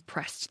Mormons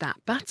pressed that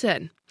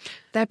button.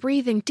 Their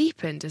breathing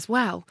deepened as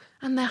well,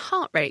 and their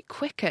heart rate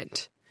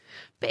quickened.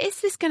 But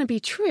is this going to be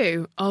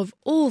true of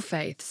all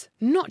faiths,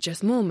 not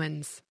just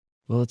Mormons?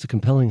 Well, it's a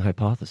compelling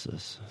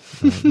hypothesis.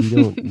 We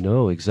don't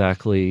know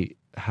exactly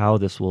how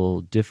this will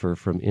differ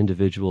from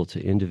individual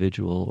to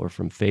individual or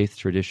from faith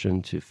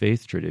tradition to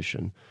faith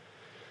tradition.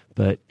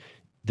 But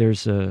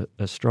there's a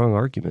strong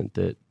argument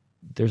that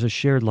there's a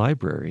shared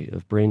library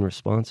of brain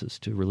responses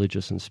to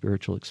religious and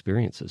spiritual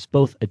experiences,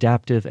 both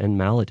adaptive and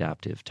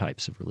maladaptive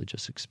types of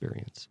religious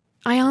experience.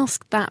 I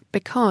asked that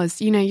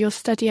because, your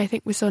study, I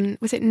think, was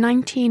it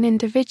 19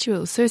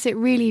 individuals? So is it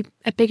really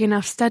a big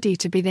enough study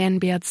to then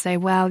be able to say,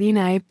 well,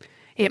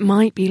 it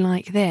might be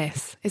like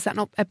this? Is that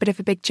not a bit of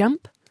a big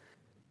jump?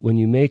 When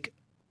you make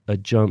a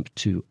jump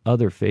to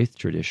other faith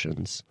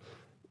traditions,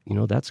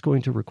 that's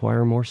going to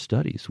require more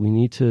studies. We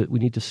need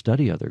to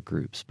study other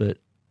groups, but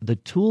the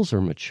tools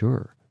are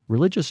mature.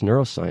 Religious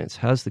neuroscience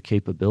has the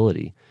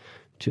capability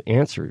to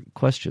answer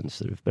questions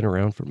that have been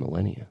around for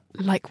millennia.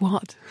 Like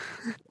what?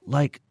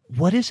 Like,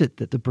 what is it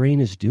that the brain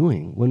is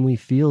doing when we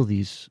feel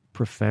these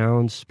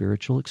profound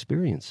spiritual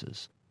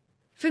experiences?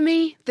 For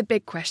me, the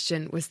big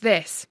question was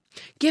this.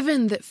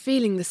 Given that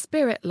feeling the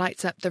spirit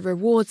lights up the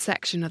reward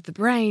section of the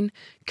brain,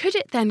 could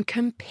it then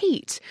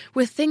compete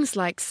with things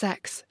like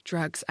sex,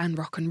 drugs, and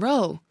rock and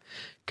roll?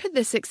 Could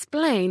this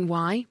explain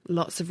why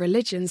lots of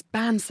religions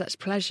ban such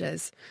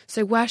pleasures,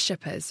 so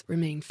worshippers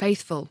remain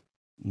faithful?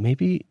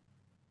 Maybe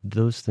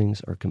those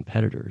things are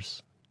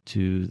competitors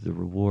to the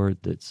reward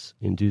that's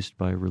induced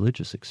by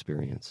religious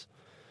experience.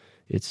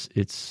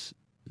 It's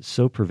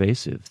so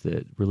pervasive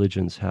that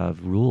religions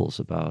have rules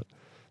about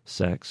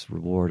sex,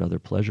 reward, other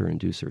pleasure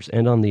inducers.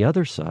 And on the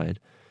other side,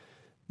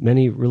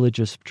 many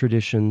religious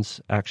traditions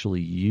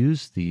actually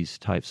use these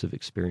types of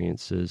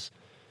experiences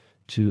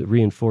to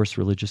reinforce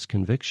religious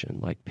conviction,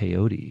 like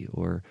peyote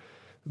or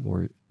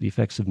the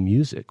effects of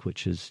music,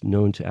 which is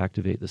known to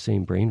activate the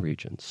same brain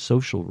regions,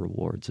 social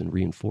rewards and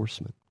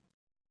reinforcement.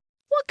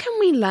 What can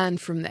we learn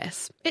from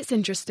this? It's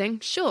interesting,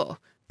 sure.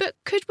 But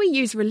could we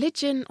use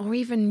religion or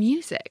even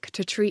music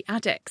to treat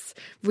addicts,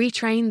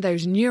 retrain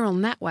those neural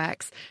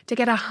networks to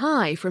get a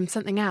high from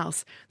something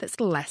else that's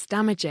less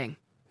damaging?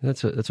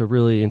 That's a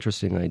really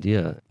interesting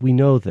idea. We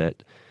know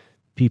that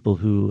people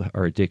who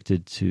are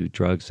addicted to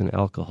drugs and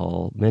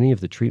alcohol, many of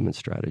the treatment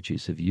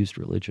strategies have used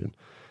religion.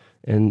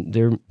 And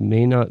there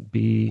may not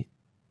be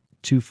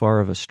too far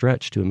of a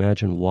stretch to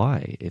imagine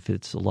why, if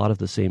it's a lot of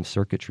the same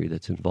circuitry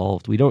that's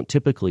involved. We don't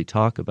typically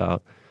talk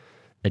about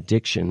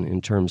addiction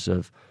in terms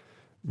of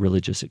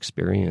religious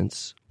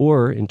experience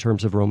or in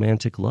terms of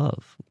romantic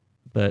love,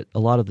 but a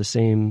lot of the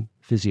same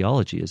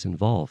physiology is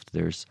involved.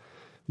 There's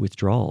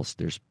withdrawals,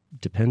 there's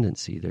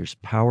dependency, there's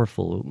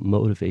powerful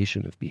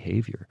motivation of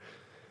behavior.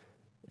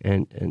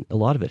 And a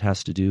lot of it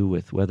has to do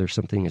with whether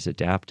something is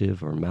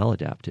adaptive or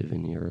maladaptive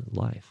in your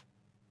life.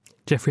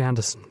 Jeffrey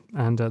Anderson,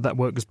 and that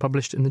work was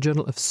published in the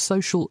Journal of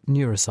Social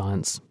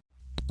Neuroscience.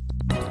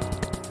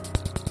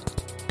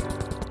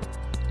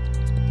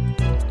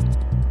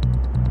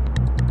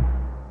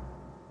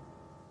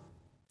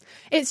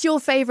 It's your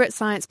favourite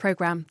science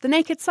programme, The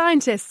Naked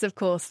Scientists, of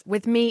course,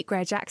 with me,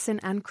 Greer Jackson,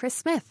 and Chris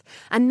Smith.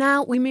 And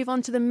now we move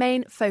on to the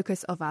main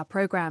focus of our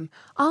programme.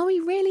 Are we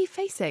really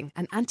facing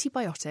an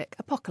antibiotic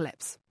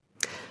apocalypse?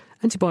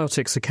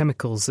 Antibiotics are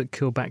chemicals that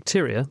kill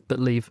bacteria but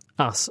leave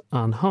us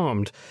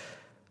unharmed.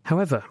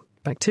 However,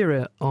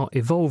 bacteria are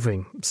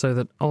evolving so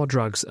that our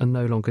drugs are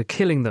no longer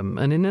killing them,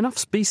 and in enough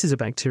species of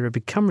bacteria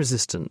become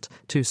resistant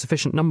to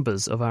sufficient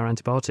numbers of our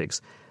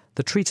antibiotics,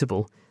 the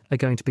treatable are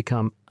going to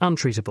become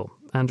untreatable,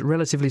 and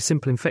relatively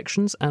simple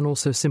infections and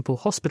also simple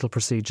hospital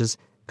procedures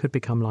could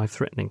become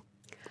life-threatening.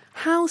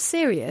 How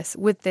serious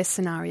would this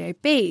scenario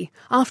be?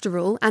 After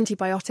all,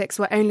 antibiotics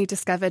were only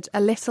discovered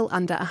a little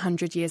under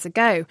 100 years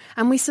ago,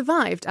 and we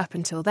survived up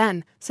until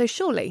then, so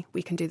surely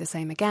we can do the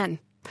same again.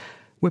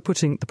 We're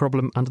putting the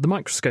problem under the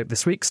microscope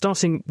this week,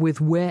 starting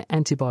with where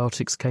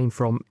antibiotics came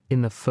from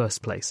in the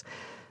first place.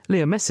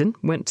 Leo Messin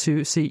went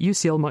to see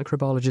UCL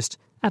microbiologist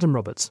Adam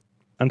Roberts.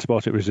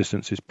 Antibiotic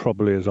resistance is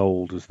probably as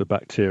old as the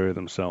bacteria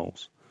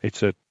themselves.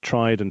 It's a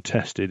tried and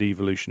tested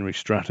evolutionary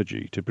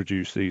strategy to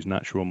produce these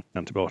natural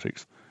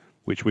antibiotics,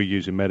 which we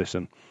use in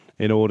medicine,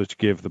 in order to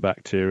give the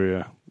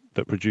bacteria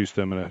that produce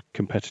them a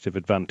competitive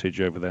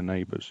advantage over their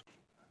neighbours.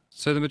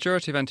 So the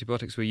majority of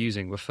antibiotics we're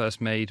using were first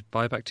made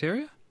by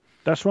bacteria?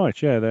 That's right,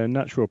 yeah. They're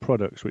natural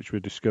products which were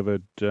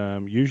discovered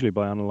usually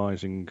by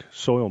analysing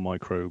soil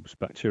microbes,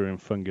 bacteria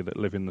and fungi that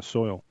live in the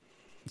soil.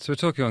 So we're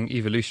talking on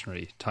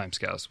evolutionary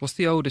timescales. What's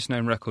the oldest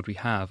known record we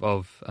have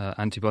of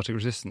antibiotic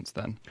resistance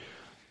then?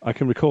 I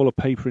can recall a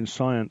paper in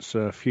Science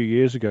a few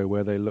years ago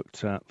where they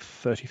looked at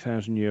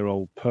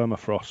 30,000-year-old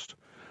permafrost,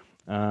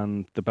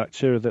 and the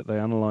bacteria that they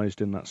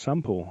analysed in that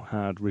sample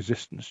had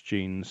resistance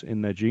genes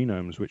in their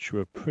genomes which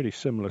were pretty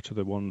similar to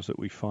the ones that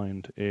we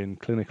find in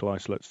clinical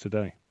isolates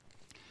today.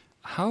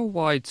 How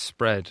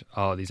widespread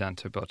are these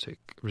antibiotic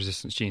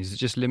resistance genes? Is it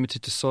just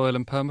limited to soil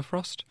and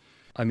permafrost?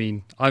 I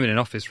mean, I'm in an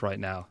office right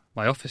now.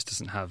 My office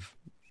doesn't have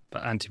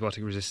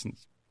antibiotic-resistant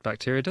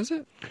bacteria, does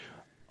it?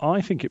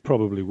 I think it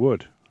probably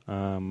would.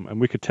 And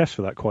we could test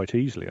for that quite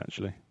easily,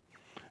 actually.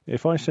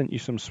 If I sent you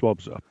some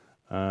swabs up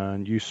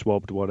and you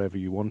swabbed whatever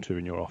you want to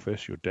in your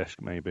office, your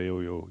desk maybe,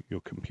 or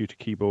your computer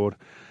keyboard,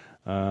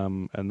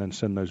 and then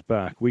send those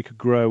back, we could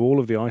grow all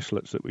of the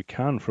isolates that we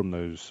can from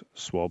those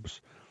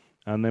swabs,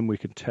 and then we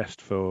could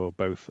test for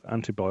both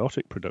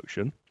antibiotic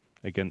production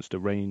against a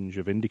range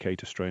of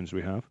indicator strains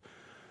we have,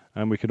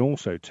 and we can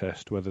also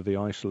test whether the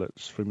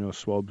isolates from your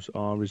swabs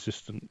are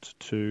resistant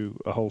to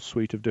a whole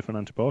suite of different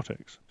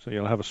antibiotics. So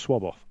you'll have a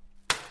swab off.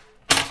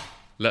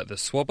 Let the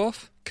swab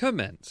off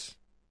commence.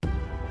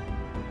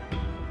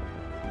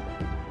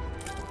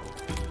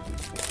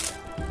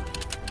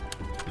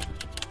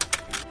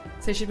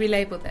 So should we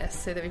label this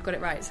so that we've got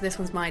it right? So this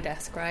one's my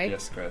desk, right?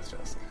 Yes, Grace's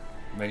desk.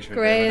 Make sure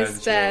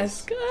Grace's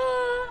desk.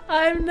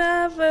 I'm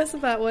nervous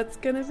about what's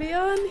going to be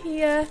on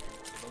here.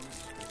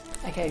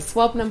 Okay,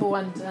 swab number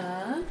 1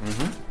 done.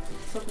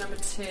 Swab number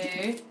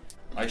 2.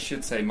 I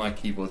should say my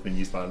keyboard's been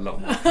used by a lot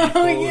more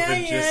people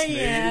than just me.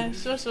 Yeah.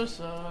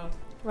 Sure.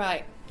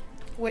 Right.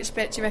 Which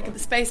bit do you reckon? The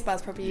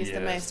spacebar's probably used the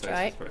most,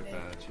 right? Very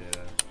bad,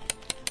 yeah.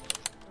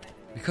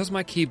 Because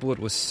my keyboard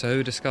was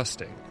so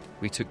disgusting,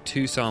 we took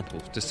 2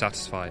 samples to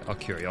satisfy our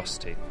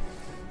curiosity.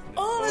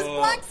 Oh, there's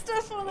black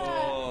stuff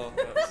on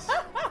it!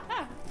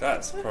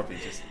 That's probably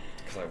just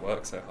because I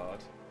work so hard.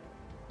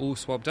 All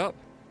swabbed up,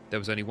 there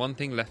was only one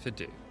thing left to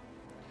do.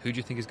 Who do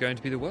you think is going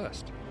to be the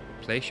worst?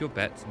 Place your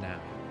bets now.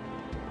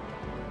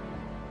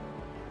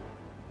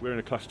 We're in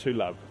a Class 2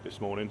 lab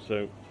this morning,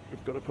 so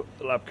we've got to put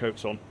the lab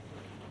coats on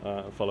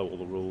and follow all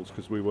the rules,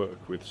 because we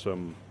work with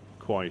some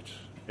quite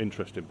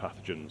interesting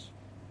pathogens.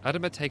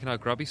 Adam had taken our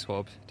grubby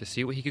swab to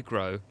see what he could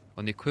grow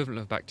on the equivalent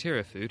of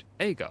bacteria food,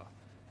 agar,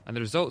 and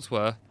the results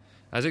were,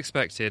 as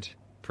expected,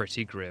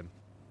 pretty grim.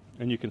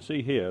 And you can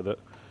see here that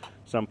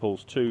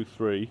samples 2,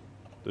 3,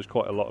 there's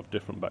quite a lot of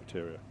different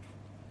bacteria.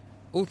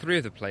 All 3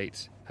 of the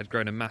plates had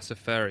grown a mass of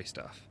furry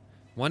stuff.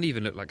 One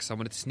even looked like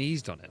someone had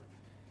sneezed on it.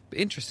 But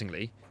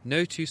interestingly,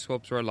 no 2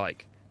 swabs were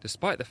alike,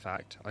 despite the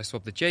fact I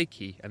swabbed the J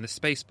key and the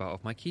spacebar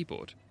of my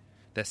keyboard.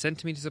 They're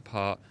centimetres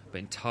apart, but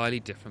entirely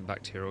different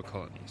bacterial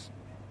colonies.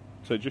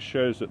 So it just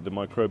shows that the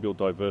microbial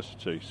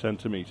diversity,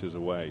 centimetres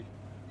away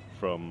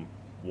from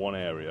one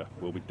area,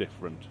 will be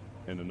different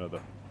in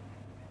another.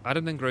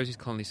 Adam then grows his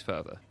colonies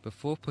further,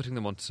 before putting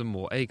them onto some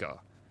more agar.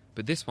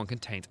 But this one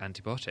contains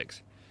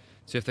antibiotics.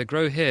 So if they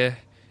grow here,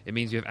 it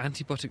means we have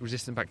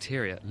antibiotic-resistant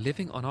bacteria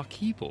living on our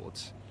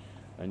keyboards.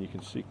 And you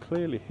can see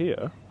clearly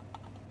here,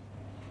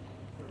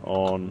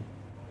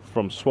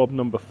 from swab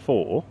number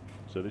 4,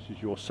 so this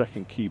is your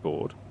second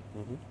keyboard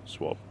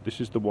swab.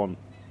 This is the one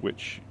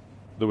which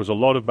there was a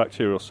lot of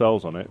bacterial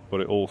cells on it,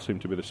 but it all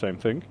seemed to be the same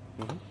thing.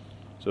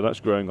 So that's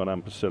growing on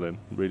ampicillin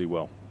really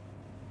well.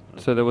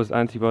 So there was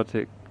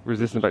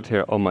antibiotic-resistant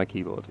bacteria on my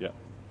keyboard? Yeah.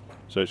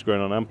 So it's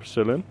growing on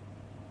ampicillin,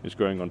 it's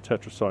growing on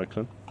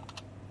tetracycline,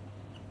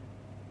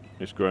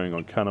 it's growing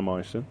on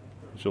kanamycin,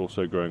 it's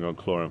also growing on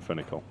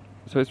chloramphenicol.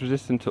 So it's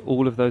resistant to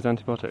all of those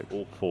antibiotics?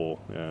 All 4,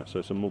 yeah. So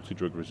it's a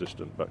multi-drug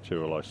resistant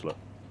bacterial isolate.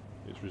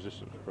 Its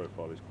resistance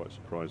profile is quite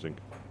surprising.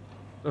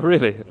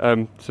 Really?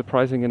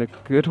 Surprising in a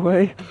good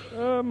way?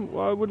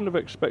 Well, I wouldn't have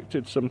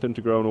expected something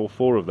to grow on all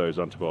 4 of those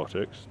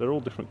antibiotics. They're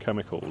all different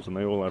chemicals and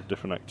they all have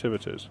different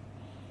activities.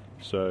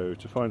 So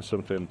to find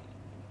something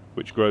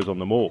which grows on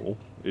them all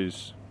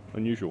is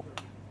unusual.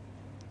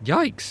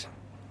 Yikes!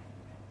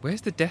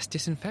 Where's the desk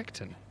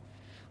disinfectant?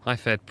 I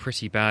fared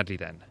pretty badly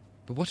then.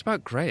 But what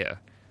about Greya?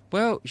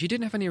 Well, she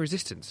didn't have any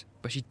resistance,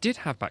 but she did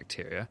have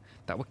bacteria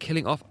that were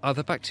killing off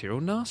other bacterial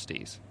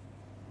nasties.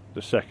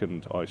 The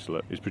second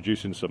isolate is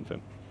producing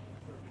something,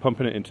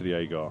 pumping it into the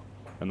agar,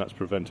 and that's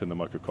preventing the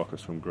Micrococcus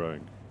from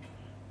growing.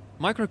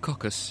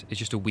 Micrococcus is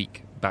just a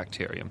weak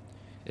bacterium.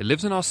 It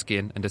lives on our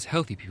skin and does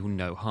healthy people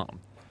no harm.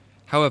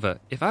 However,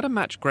 if Adam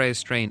matched Greya's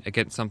strain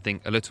against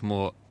something a little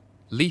more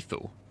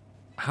lethal,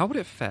 how would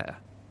it fare?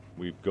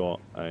 We've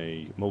got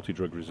a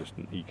multi-drug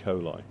resistant E.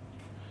 coli,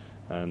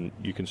 and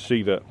you can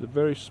see that the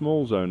very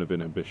small zone of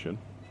inhibition.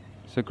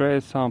 So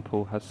Greya's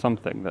sample has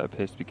something that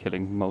appears to be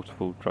killing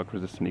multiple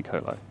drug-resistant E.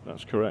 coli?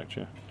 That's correct,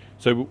 yeah.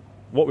 So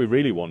what we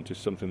really want is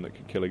something that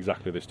can kill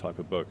exactly this type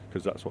of bug,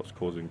 because that's what's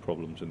causing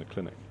problems in the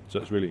clinic. So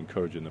it's really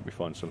encouraging that we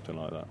find something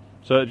like that.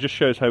 So it just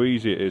shows how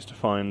easy it is to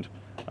find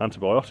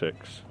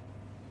antibiotics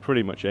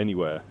pretty much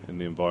anywhere in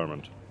the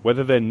environment.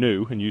 Whether they're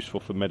new and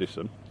useful for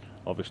medicine,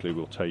 obviously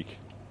will take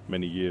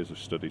many years of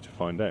study to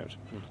find out.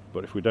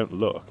 But if we don't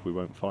look, we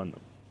won't find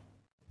them.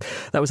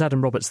 That was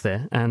Adam Roberts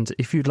there, and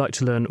if you'd like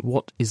to learn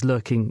what is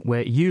lurking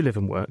where you live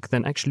and work,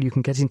 then actually you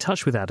can get in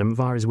touch with Adam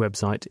via his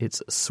website.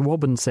 It's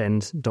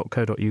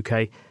swabandsend.co.uk,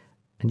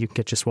 and you can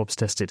get your swabs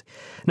tested.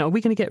 Now, are we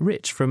going to get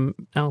rich from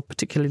our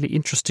particularly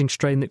interesting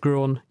strain that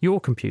grew on your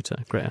computer,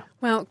 Greya?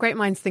 Well, great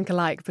minds think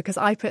alike, because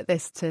I put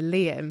this to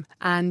Liam,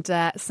 and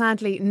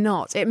sadly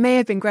not. It may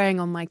have been growing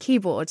on my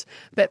keyboard,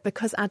 but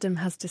because Adam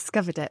has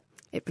discovered it,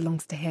 it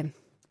belongs to him.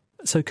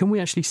 So can we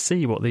actually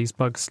see what these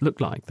bugs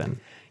look like then?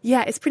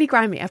 Yeah, it's pretty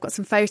grimy. I've got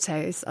some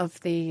photos of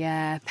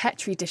the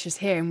Petri dishes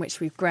here in which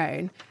we've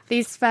grown.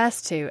 These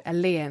first two are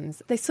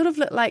lians. They sort of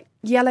look like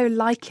yellow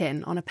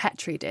lichen on a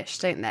Petri dish,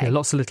 don't they? Yeah,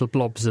 lots of little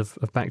blobs of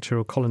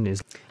bacterial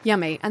colonies.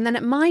 Yummy. And then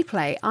at my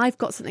plate, I've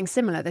got something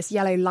similar, this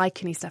yellow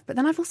lichen-y stuff. But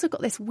then I've also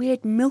got this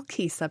weird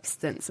milky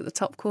substance at the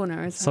top corner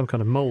as well. Some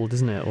kind of mould,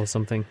 isn't it, or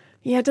something?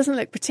 Yeah, it doesn't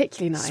look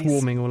particularly nice.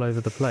 Swarming all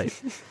over the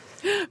plate.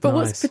 But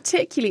nice. What's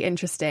particularly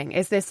interesting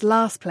is this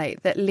last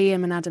plate that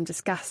Liam and Adam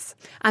discuss.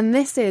 And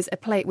this is a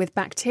plate with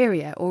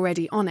bacteria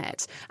already on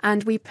it.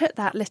 And we put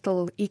that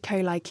little E.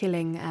 coli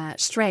killing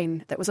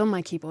strain that was on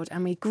my keyboard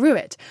and we grew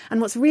it. And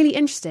what's really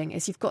interesting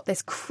is you've got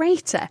this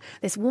crater,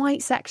 this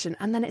white section,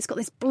 and then it's got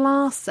this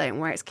blast zone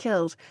where it's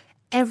killed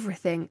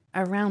everything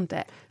around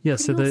it. Yeah,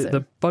 Pretty so awesome.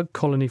 the bug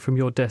colony from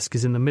your desk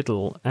is in the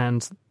middle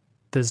and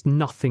there's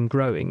nothing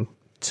growing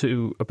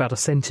to about a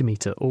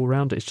centimetre all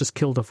around it. It's just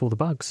killed off all the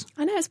bugs.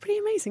 I know, it's pretty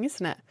amazing,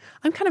 isn't it?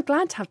 I'm kind of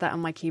glad to have that on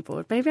my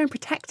keyboard. Maybe I'm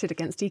protected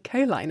against E.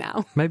 coli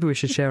now. Maybe we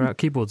should share out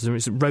keyboards and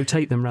just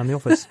rotate them around the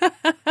office.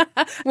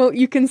 Well,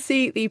 you can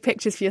see the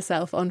pictures for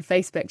yourself on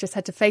Facebook. Just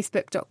head to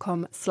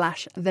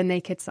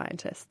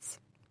facebook.com/thenakedscientists.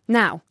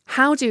 Now,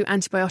 how do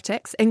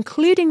antibiotics,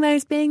 including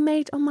those being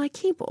made on my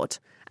keyboard,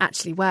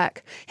 actually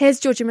work? Here's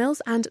Georgia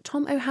Mills and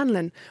Tom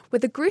O'Hanlon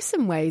with the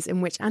gruesome ways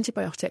in which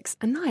antibiotics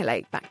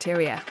annihilate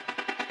bacteria.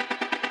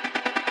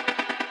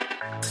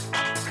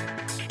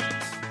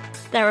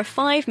 There are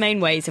 5 main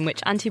ways in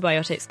which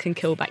antibiotics can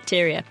kill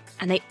bacteria,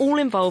 and they all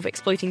involve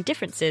exploiting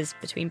differences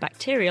between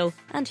bacterial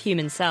and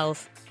human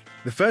cells.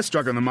 The first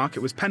drug on the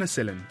market was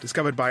penicillin,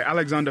 discovered by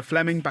Alexander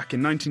Fleming back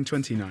in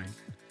 1929.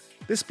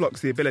 This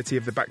blocks the ability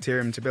of the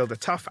bacterium to build a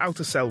tough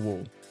outer cell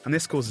wall, and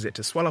this causes it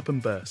to swell up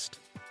and burst.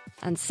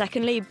 And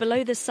secondly,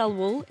 below the cell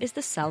wall is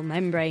the cell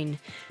membrane.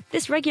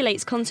 This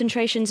regulates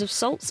concentrations of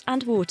salts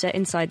and water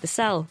inside the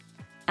cell.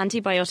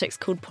 Antibiotics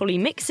called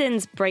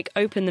polymyxins break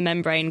open the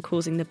membrane,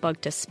 causing the bug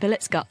to spill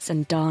its guts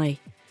and die.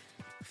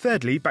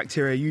 Thirdly,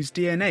 bacteria use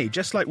DNA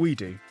just like we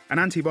do, and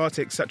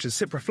antibiotics such as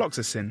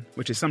ciprofloxacin,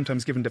 which is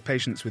sometimes given to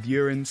patients with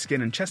urine,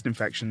 skin and chest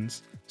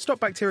infections, stop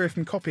bacteria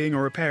from copying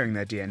or repairing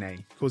their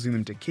DNA, causing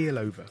them to keel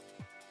over.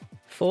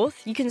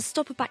 Fourth, you can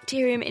stop a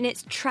bacterium in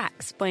its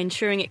tracks by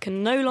ensuring it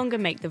can no longer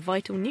make the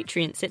vital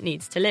nutrients it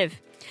needs to live.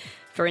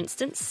 For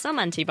instance, some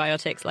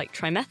antibiotics like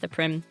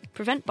trimethoprim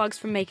prevent bugs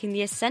from making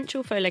the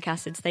essential folic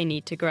acids they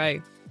need to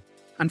grow.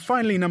 And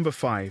finally, number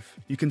 5,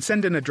 you can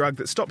send in a drug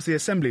that stops the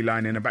assembly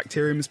line in a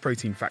bacterium's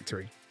protein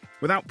factory.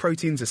 Without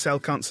proteins, a cell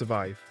can't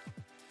survive.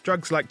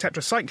 Drugs like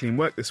tetracycline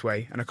work this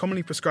way and are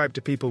commonly prescribed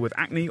to people with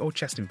acne or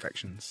chest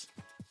infections.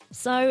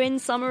 So, in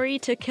summary,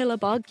 to kill a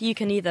bug, you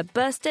can either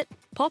burst it,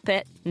 pop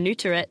it,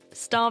 neuter it,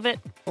 starve it,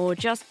 or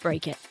just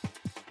break it.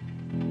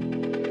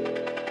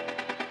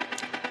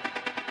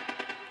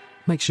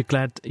 Makes you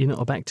glad you're not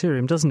a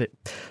bacterium, doesn't it?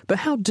 But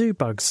how do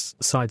bugs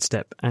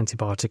sidestep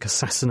antibiotic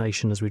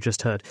assassination, as we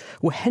just heard?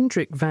 Well,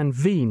 Hendrik van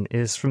Veen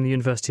is from the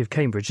University of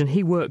Cambridge, and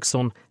he works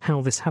on how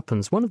this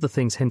happens. One of the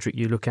things, Hendrik,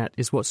 you look at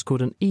is what's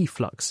called an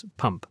efflux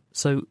pump.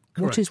 So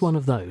what is one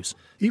of those?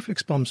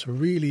 Efflux pumps are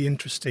really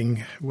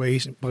interesting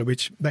ways by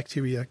which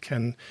bacteria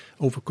can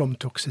overcome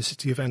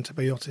toxicity of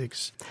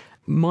antibiotics.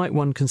 Might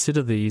one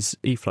consider these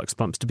efflux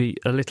pumps to be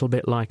a little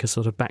bit like a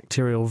sort of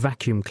bacterial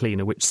vacuum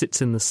cleaner which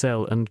sits in the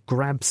cell and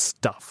grabs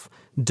stuff,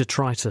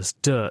 detritus,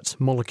 dirt,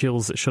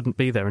 molecules that shouldn't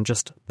be there and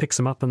just picks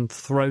them up and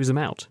throws them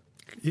out?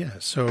 Yeah,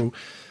 so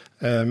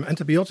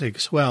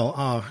antibiotics, well,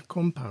 are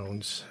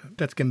compounds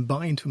that can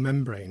bind to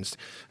membranes,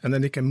 and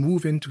then they can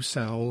move into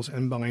cells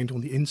and bind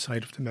on the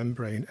inside of the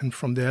membrane, and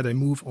from there they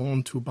move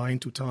on to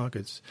bind to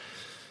targets.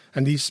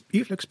 And these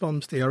efflux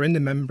pumps, they are in the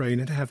membrane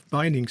and they have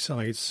binding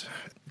sites,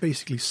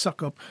 basically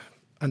suck up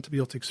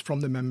antibiotics from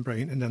the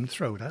membrane and then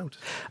throw it out.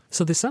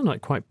 So they sound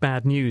like quite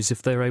bad news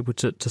if they're able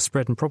to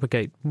spread and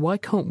propagate. Why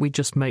can't we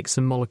just make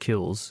some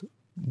molecules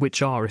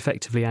which are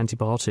effectively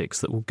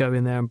antibiotics that will go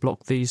in there and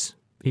block these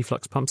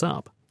efflux pumps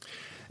up?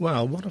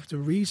 Well, one of the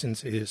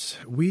reasons is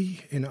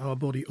we in our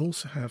body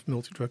also have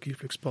multi-drug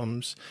efflux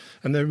pumps,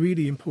 and they're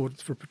really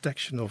important for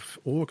protection of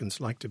organs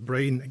like the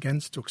brain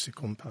against toxic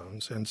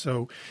compounds. And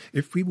so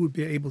if we would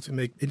be able to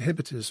make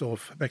inhibitors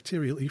of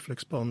bacterial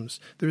efflux pumps,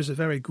 there is a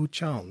very good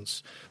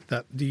chance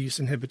that these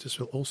inhibitors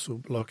will also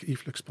block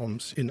efflux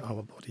pumps in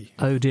our body.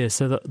 Oh dear,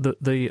 so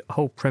the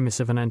whole premise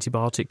of an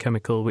antibiotic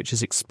chemical which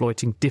is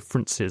exploiting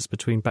differences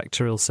between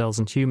bacterial cells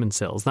and human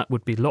cells, that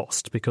would be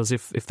lost, because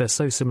if they're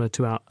so similar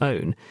to our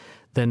own,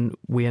 then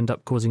we end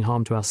up causing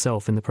harm to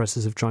ourselves in the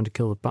process of trying to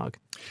kill the bug.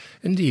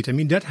 Indeed. I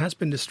mean, that has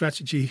been the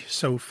strategy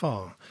so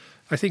far.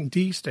 I think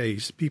these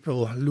days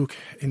people look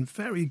in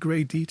very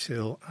great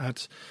detail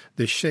at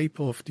the shape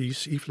of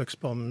these efflux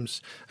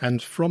pumps,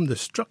 and from the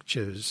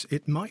structures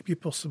it might be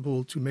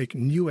possible to make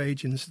new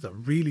agents that are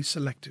really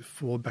selective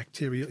for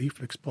bacterial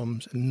efflux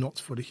pumps and not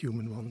for the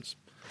human ones.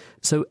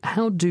 So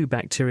how do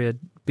bacteria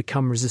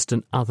become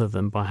resistant other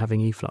than by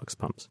having efflux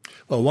pumps?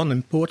 Well, one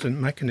important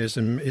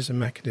mechanism is a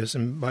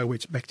mechanism by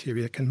which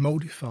bacteria can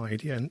modify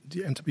the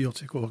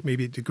antibiotic or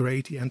maybe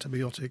degrade the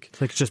antibiotic. So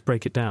they could just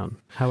break it down.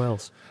 How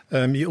else?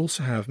 You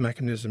also have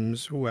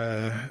mechanisms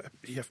where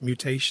you have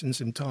mutations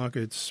in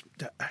targets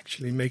that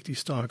actually make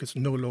these targets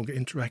no longer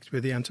interact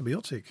with the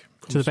antibiotic.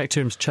 So the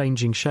bacterium's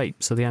changing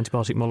shape, so the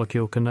antibiotic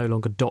molecule can no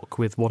longer dock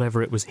with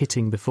whatever it was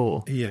hitting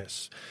before.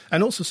 Yes.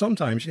 And also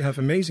sometimes you have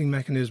amazing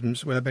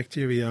mechanisms where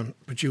bacteria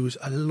produce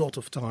a lot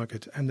of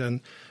target, and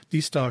then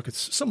these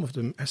targets, some of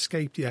them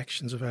escape the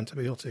actions of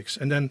antibiotics.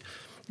 And then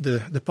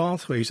the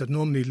pathways that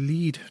normally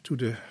lead to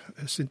the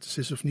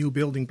synthesis of new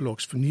building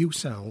blocks for new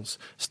cells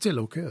still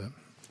occur.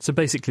 So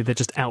basically they're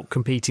just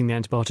out-competing the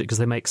antibiotic because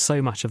they make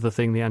so much of the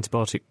thing the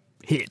antibiotic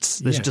hits.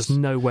 There's just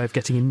no way of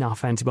getting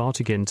enough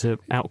antibiotic in to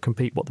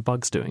outcompete what the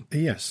bug's doing.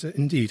 Yes,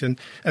 indeed. And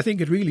I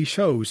think it really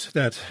shows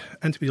that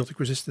antibiotic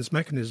resistance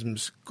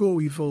mechanisms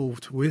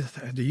co-evolved with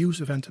the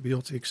use of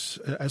antibiotics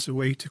as a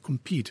way to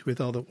compete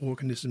with other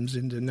organisms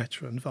in the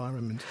natural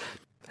environment.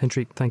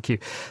 Hendrik, thank you.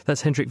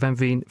 That's Hendrik van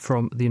Veen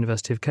from the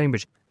University of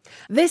Cambridge.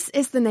 This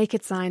is The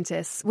Naked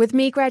Scientists with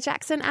me, Greer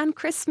Jackson, and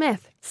Chris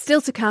Smith. Still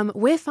to come,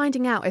 we're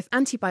finding out if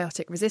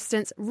antibiotic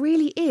resistance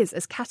really is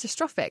as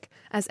catastrophic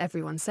as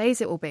everyone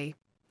says it will be.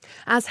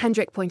 As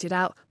Hendrik pointed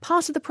out,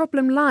 part of the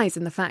problem lies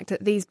in the fact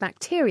that these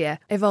bacteria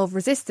evolve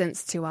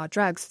resistance to our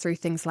drugs through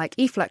things like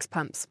efflux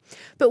pumps.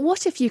 But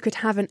what if you could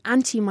have an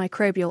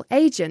antimicrobial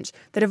agent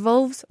that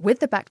evolves with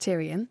the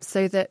bacterium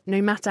so that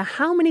no matter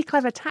how many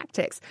clever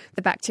tactics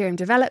the bacterium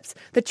develops,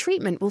 the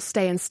treatment will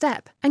stay in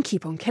step and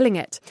keep on killing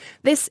it?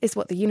 This is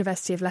what the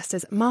University of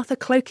Leicester's Martha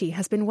Clokey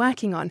has been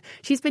working on.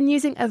 She's been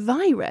using a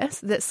virus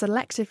that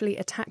selectively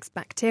attacks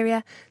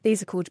bacteria,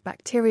 these are called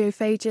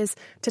bacteriophages,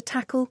 to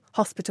tackle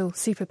hospital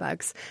superbugs.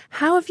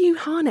 How have you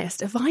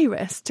harnessed a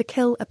virus to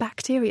kill a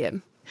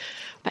bacterium?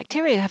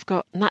 Bacteria have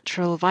got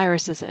natural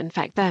viruses that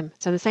infect them.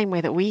 So the same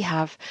way that we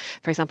have,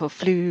 for example,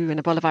 flu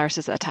and Ebola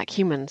viruses that attack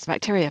humans,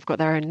 bacteria have got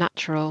their own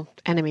natural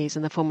enemies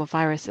in the form of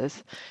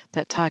viruses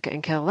that target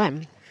and kill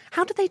them.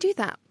 How do they do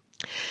that?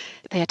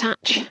 They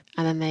attach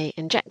and then they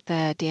inject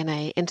their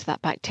DNA into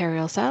that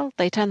bacterial cell.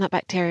 They turn that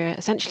bacteria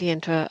essentially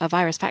into a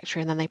virus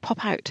factory and then they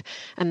pop out.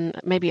 And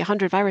maybe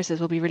 100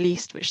 viruses will be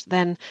released, which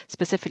then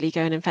specifically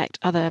go and infect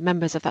other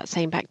members of that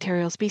same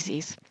bacterial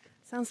species.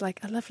 Sounds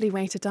like a lovely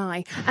way to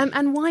die.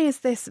 And why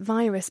is this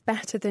virus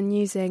better than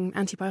using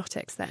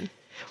antibiotics then?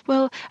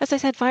 Well, as I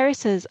said,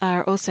 viruses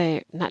are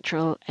also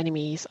natural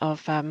enemies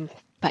of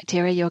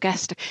bacteria. Your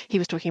guest, he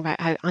was talking about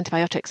how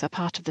antibiotics are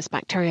part of this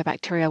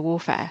bacteria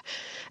warfare,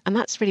 and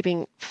that's really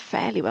being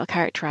fairly well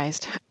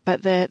characterised.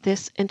 But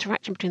this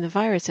interaction between the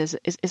viruses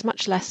is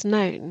much less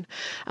known,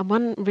 and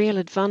one real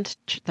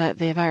advantage that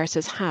the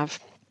viruses have,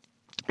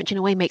 which in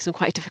a way makes them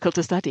quite difficult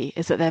to study,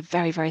 is that they're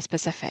very, very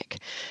specific.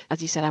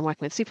 As you said, I'm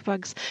working with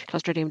superbugs,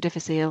 Clostridium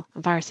difficile,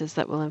 and viruses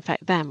that will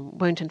infect them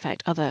won't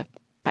infect other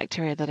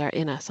bacteria that are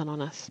in us and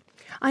on us.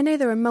 I know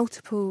there are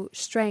multiple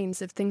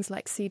strains of things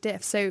like C.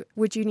 diff, so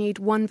would you need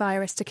one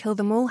virus to kill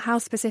them all? How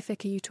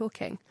specific are you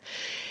talking?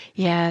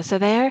 Yeah, so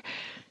they're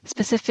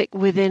specific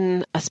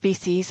within a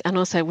species and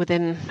also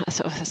within a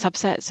sort of a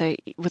subset. So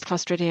with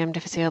Clostridium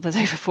difficile, there's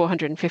over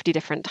 450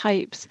 different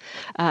types.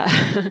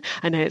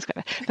 I know it's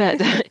quite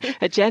bad.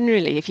 But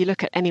generally, if you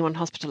look at any one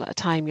hospital at a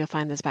time, you'll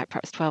find there's about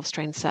perhaps 12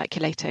 strains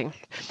circulating.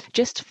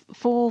 Just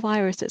 4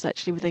 viruses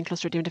actually within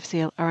Clostridium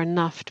difficile are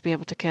enough to be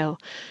able to kill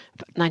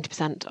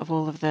 90% of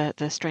all of the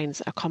strains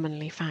that are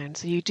commonly found.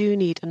 So you do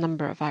need a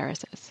number of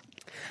viruses.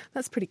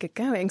 That's pretty good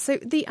going. So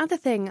the other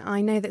thing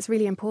I know that's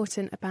really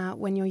important about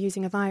when you're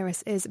using a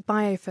virus is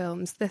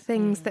biofilms, the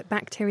things that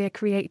bacteria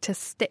create to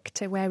stick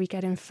to where we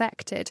get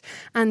infected.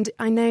 And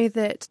I know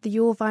that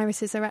your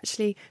viruses are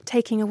actually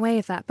taking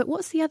away that. But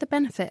what's the other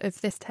benefit of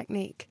this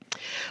technique?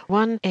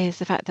 One is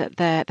the fact that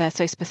they're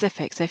so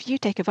specific. So if you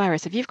take a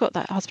virus, if you've got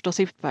that hospital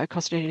superbug,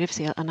 Clostridium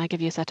difficile, and I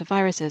give you a set of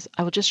viruses,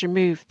 I will just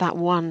remove that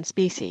one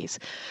species,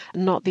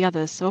 not the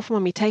others. So often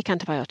when we take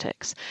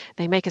antibiotics,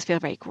 they make us feel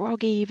very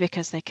groggy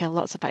because they kill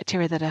lots of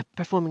bacteria that are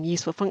performing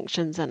useful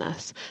functions in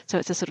us. So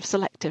it's a sort of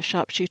selective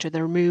sharpshooter,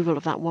 the removal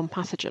of that one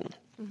pathogen.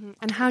 Mm-hmm.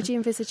 And how do you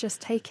envisage us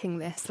taking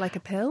this, like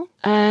a pill?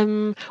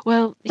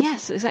 Well,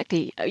 yes,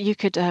 exactly. You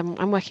could.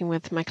 I'm working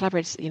with my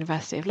collaborators at the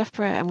University of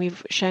Loughborough, and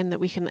we've shown that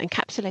we can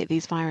encapsulate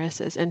these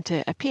viruses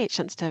into a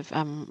pH-sensitive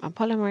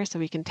polymer, so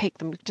we can take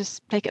them,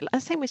 just take it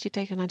the same as you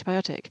take an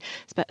antibiotic.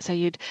 So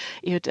you'd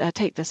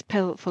take this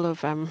pill full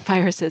of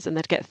viruses, and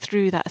they'd get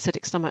through that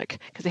acidic stomach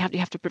because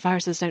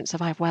viruses don't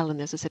survive well in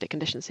those acidic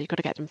conditions. So you've got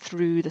to get them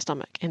through the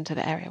stomach into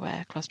the area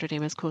where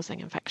Clostridium is causing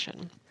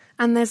infection.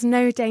 And there's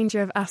no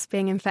danger of us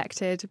being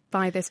infected affected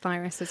by this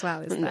virus as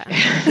well, isn't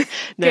there?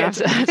 No,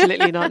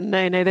 absolutely not.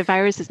 No, the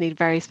viruses need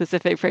very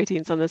specific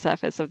proteins on the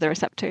surface of the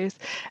receptors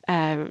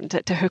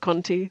to hook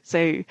onto.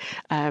 So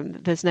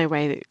there's no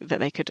way that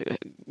they could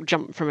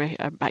jump from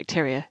a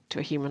bacteria to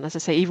a human. As I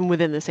say, even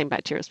within the same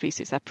bacterial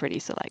species, they're pretty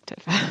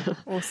selective.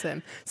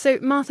 Awesome. So,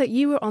 Martha,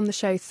 you were on the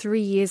show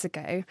 3 years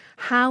ago.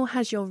 How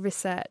has your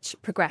research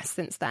progressed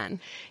since then?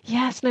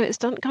 Yes, no, it's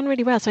gone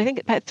really well. So I think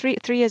about three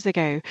years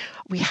ago,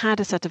 we had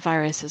a set of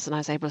viruses and I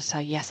was able to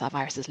say, yes, our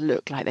viruses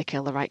look like they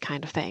kill the right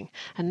kind of thing.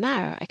 And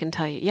now I can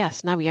tell you,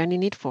 yes, now we only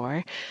need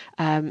 4.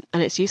 And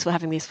it's useful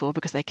having these 4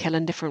 because they kill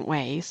in different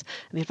ways.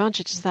 And the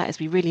advantage of that is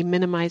we really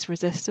minimize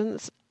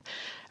resistance.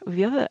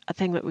 The other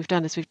thing that we've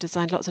done is we've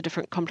designed lots of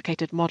different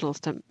complicated models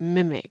to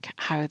mimic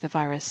how the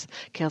virus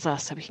kills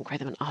us. So we can create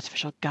them in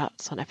artificial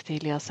guts, on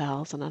epithelial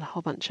cells, and on a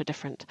whole bunch of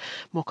different,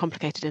 more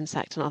complicated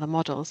insect and other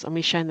models. And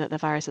we've shown that the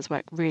viruses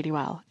work really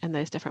well in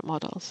those different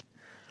models.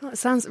 Well, it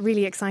sounds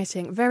really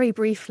exciting. Very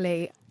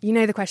briefly, you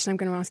know the question I'm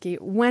going to ask you.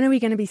 When are we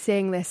going to be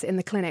seeing this in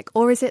the clinic,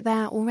 or is it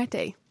there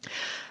already?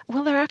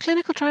 Well, there are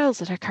clinical trials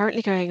that are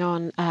currently going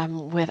on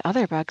with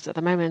other bugs at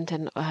the moment,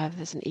 and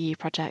there's an EU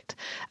project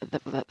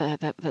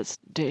that's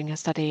doing a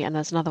study, and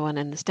there's another one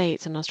in the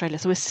States and Australia.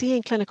 So we're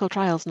seeing clinical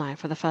trials now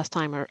for the first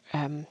time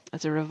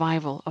as a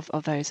revival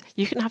of those.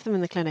 You can have them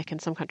in the clinic in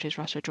some countries,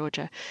 Russia,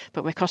 Georgia,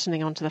 but we're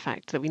cottoning on to the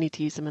fact that we need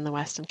to use them in the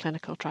West, and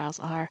clinical trials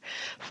are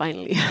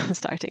finally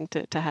starting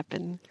to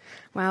happen.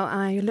 Well,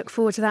 I look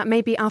forward to that.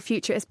 Maybe our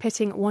future is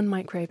pitting one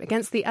microbe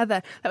against the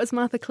other. That was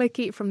Martha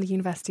Clokey from the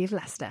University of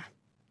Leicester.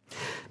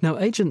 Now,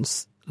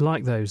 agents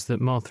like those that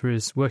Martha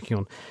is working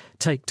on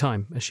take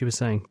time, as she was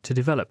saying, to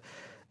develop.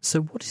 So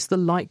what is the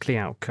likely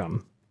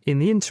outcome in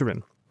the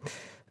interim?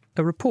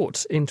 A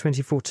report in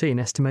 2014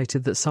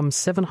 estimated that some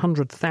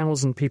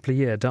 700,000 people a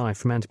year die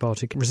from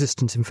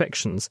antibiotic-resistant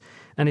infections,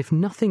 and if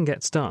nothing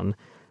gets done,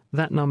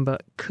 that number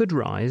could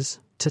rise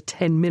to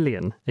 10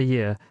 million a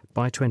year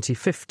by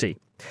 2050.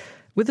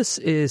 With us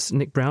is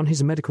Nick Brown.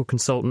 He's a medical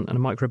consultant and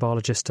a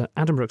microbiologist at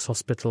Addenbrooke's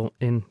Hospital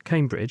in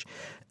Cambridge.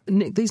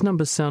 Nick, these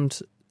numbers sound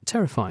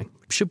terrifying.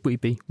 Should we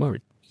be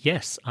worried?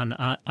 Yes, and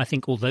I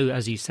think although,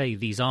 as you say,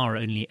 these are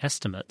only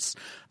estimates,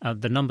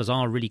 the numbers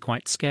are really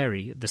quite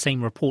scary. The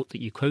same report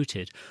that you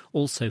quoted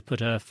also put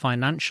a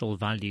financial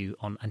value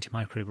on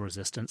antimicrobial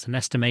resistance and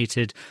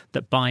estimated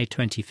that by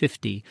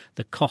 2050,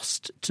 the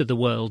cost to the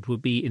world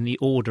would be in the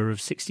order of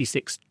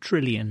 $66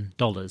 trillion.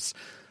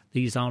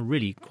 These are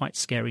really quite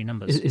scary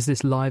numbers. Is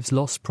this lives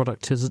lost,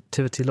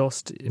 productivity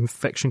lost,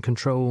 infection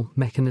control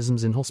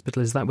mechanisms in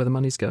hospital? Is that where the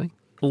money's going?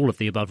 All of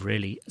the above,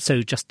 really.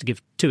 So just to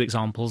give 2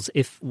 examples,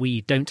 if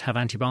we don't have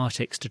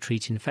antibiotics to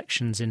treat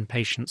infections in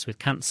patients with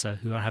cancer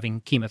who are having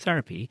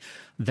chemotherapy,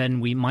 then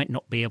we might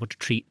not be able to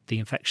treat the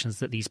infections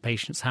that these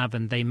patients have,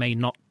 and they may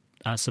not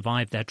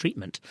survive their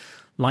treatment.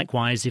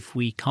 Likewise, if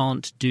we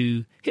can't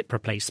do hip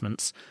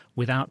replacements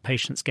without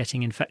patients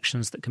getting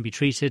infections that can be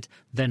treated,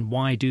 then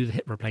why do the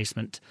hip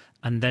replacement?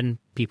 And then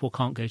people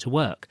can't go to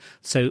work.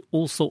 So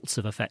all sorts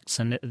of effects,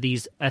 and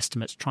these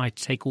estimates try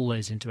to take all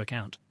those into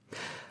account.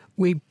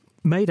 We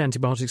made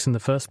antibiotics in the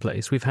first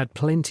place. We've had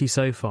plenty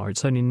so far.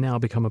 It's only now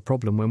become a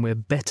problem when we're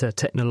better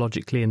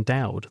technologically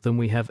endowed than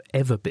we have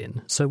ever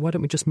been. So why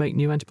don't we just make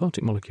new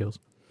antibiotic molecules?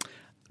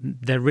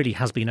 There really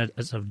has been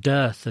a sort of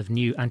dearth of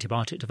new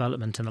antibiotic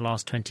development in the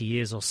last 20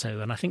 years or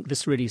so, and I think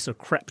this really sort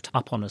of crept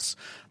up on us.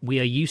 We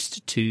are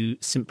used to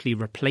simply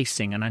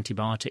replacing an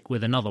antibiotic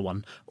with another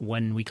one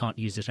when we can't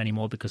use it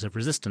anymore because of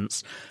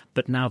resistance,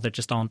 but now there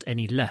just aren't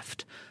any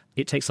left.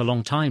 It takes a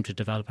long time to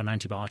develop an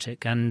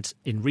antibiotic, and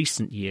in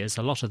recent years,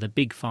 a lot of the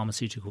big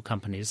pharmaceutical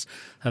companies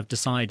have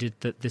decided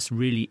that this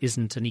really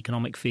isn't an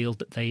economic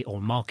field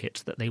or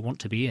market that they want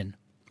to be in.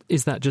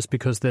 Is that just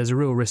because there's a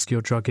real risk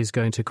your drug is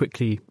going to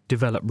quickly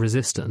develop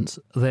resistance,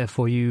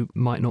 therefore you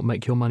might not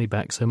make your money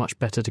back, so much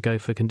better to go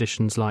for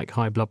conditions like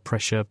high blood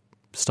pressure,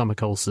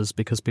 stomach ulcers,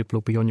 because people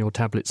will be on your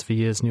tablets for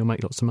years and you'll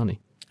make lots of money?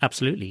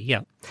 Absolutely,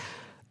 yeah.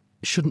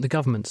 Shouldn't the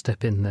government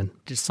step in then?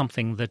 It's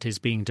something that is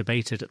being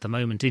debated at the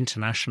moment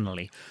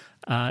internationally.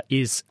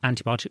 Is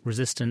antibiotic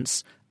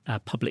resistance a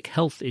public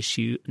health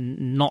issue,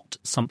 not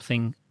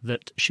something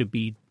that should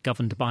be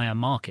governed by a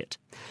market?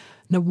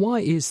 Now, why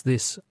is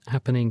this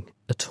happening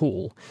at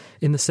all?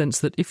 In the sense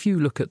that if you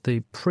look at the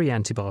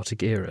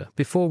pre-antibiotic era,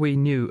 before we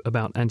knew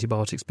about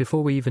antibiotics,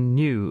 before we even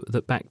knew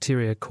that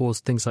bacteria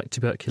caused things like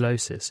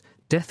tuberculosis,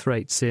 death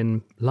rates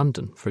in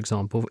London, for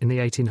example, in the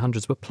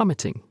 1800s were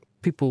plummeting.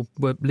 People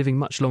were living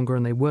much longer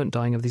and they weren't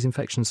dying of these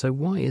infections. So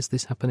why is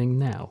this happening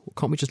now?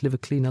 Can't we just live a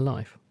cleaner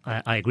life?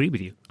 I agree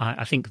with you.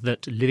 I think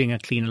that living a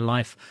cleaner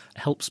life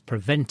helps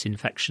prevent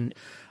infection.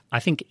 I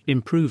think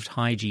improved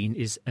hygiene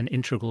is an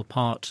integral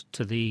part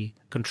to the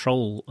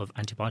control of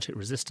antibiotic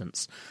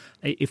resistance.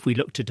 If we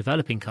look to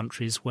developing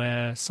countries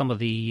where some of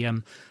the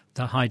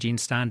hygiene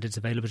standards,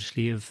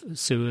 availability of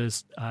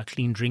sewers,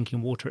 clean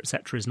drinking water,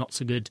 etc., is not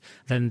so good,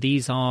 then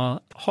these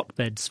are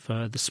hotbeds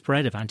for the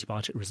spread of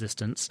antibiotic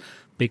resistance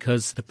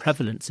because the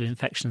prevalence of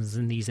infections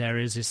in these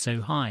areas is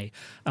so high.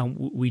 And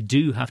we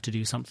do have to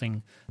do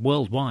something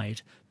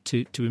worldwide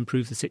to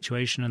improve the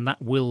situation, and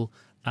that will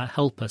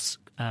help us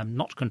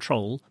not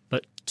control,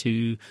 but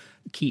to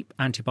keep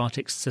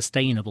antibiotics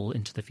sustainable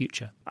into the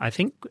future. I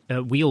think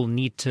we all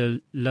need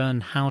to learn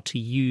how to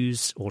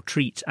use or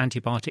treat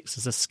antibiotics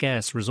as a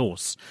scarce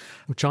resource.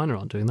 Well, China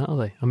aren't doing that, are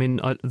they? I mean,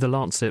 The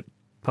Lancet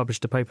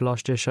published a paper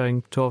last year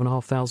showing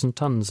 12,500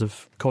 tonnes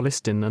of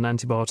colistin, an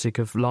antibiotic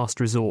of last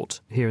resort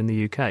here in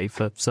the UK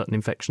for certain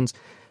infections,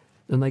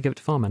 and they give it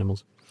to farm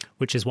animals.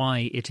 Which is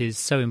why it is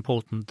so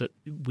important that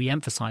we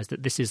emphasise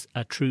that this is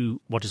a true,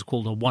 what is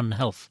called a One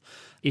Health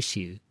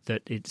issue,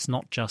 that it's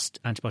not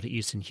just antibiotic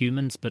use in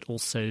humans, but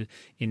also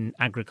in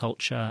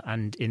agriculture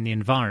and in the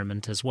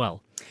environment as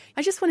well.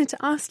 I just wanted to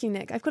ask you,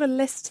 Nick, I've got a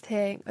list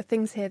here of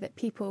things here that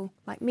people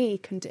like me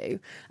can do.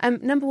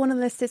 Number one on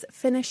the list is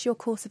finish your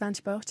course of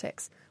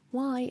antibiotics.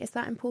 Why is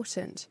that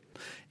important?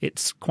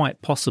 It's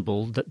quite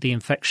possible that the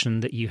infection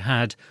that you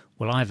had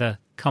will either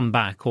come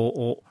back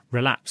or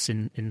relapse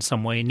in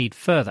some way and need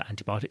further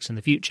antibiotics in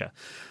the future.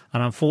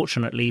 And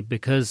unfortunately,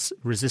 because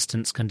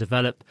resistance can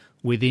develop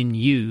within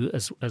you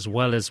as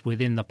well as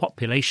within the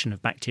population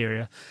of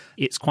bacteria,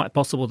 it's quite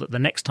possible that the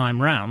next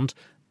time round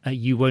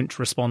you won't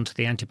respond to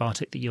the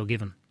antibiotic that you're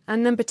given.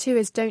 And number two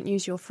is don't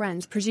use your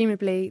friends.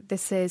 Presumably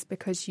this is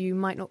because you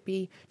might not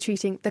be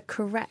treating the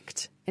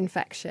correct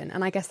infection.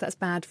 And I guess that's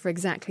bad for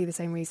exactly the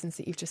same reasons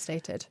that you've just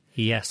stated.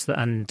 Yes,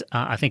 and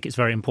I think it's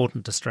very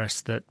important to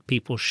stress that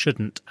people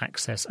shouldn't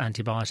access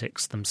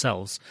antibiotics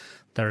themselves.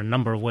 There are a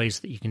number of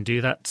ways that you can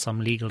do that, some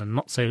legal and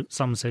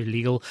some so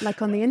legal.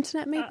 Like on the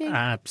internet, maybe?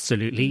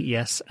 Absolutely,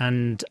 yes.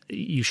 And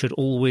you should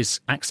always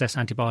access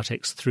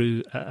antibiotics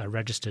through a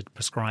registered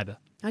prescriber.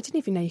 I didn't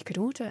even know you could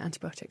order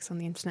antibiotics on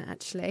the internet,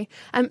 actually.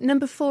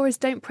 Number four is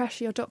don't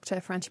pressure your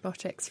doctor for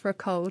antibiotics for a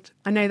cold.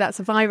 I know that's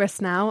a virus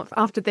now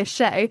after this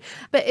show,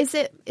 but is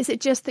it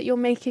just that you're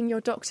making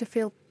your doctor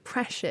feel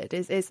pressured?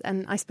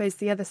 And I suppose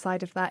the other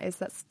side of that is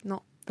that's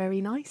not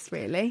very nice,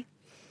 really.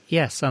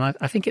 Yes, and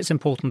I think it's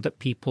important that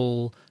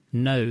people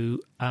know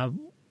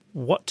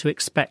what to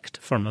expect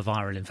from a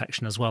viral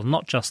infection as well,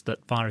 not just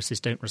that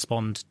viruses don't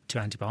respond to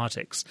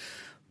antibiotics.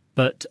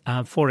 But,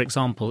 for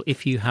example,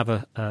 if you have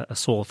a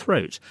sore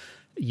throat,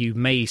 you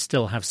may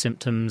still have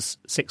symptoms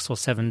 6 or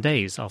 7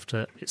 days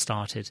after it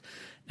started.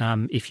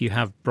 If you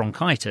have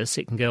bronchitis,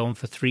 it can go on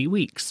for 3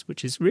 weeks,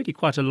 which is really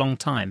quite a long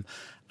time.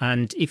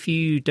 And if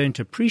you don't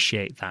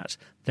appreciate that,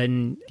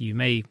 then you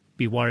may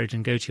be worried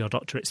and go to your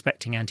doctor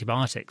expecting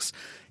antibiotics.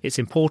 It's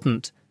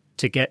important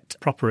to get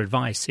proper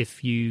advice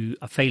if you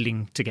are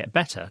failing to get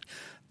better.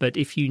 But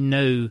if you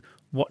know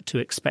what to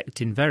expect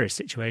in various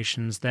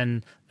situations,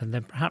 then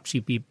perhaps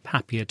you'd be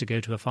happier to go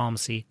to a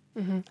pharmacy.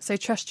 Mm-hmm. So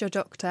trust your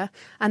doctor.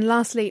 And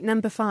lastly,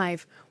 number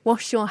 5,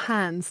 wash your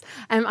hands.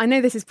 I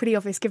know this is pretty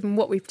obvious given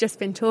what we've just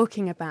been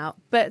talking about,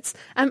 but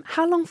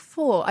how long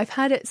for? I've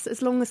heard it's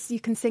as long as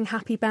you can sing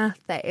Happy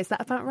Birthday. Is that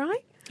about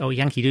right? Oh,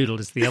 Yankee Doodle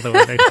is the other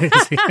one.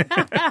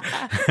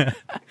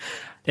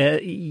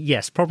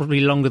 Yes, probably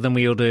longer than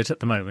we all do it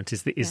at the moment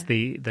is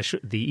the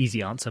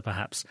easy answer,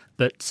 perhaps.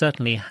 But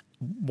certainly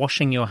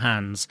washing your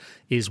hands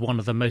is one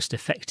of the most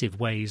effective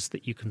ways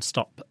that you can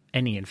stop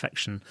any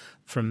infection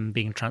from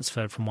being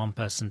transferred from one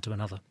person to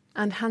another.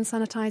 And hand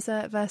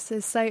sanitizer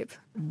versus soap?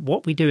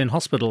 What we do in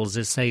hospitals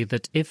is say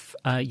that if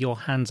your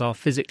hands are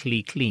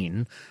physically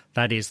clean,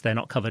 that is, they're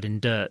not covered in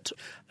dirt,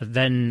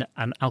 then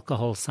an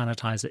alcohol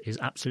sanitizer is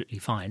absolutely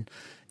fine.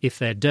 If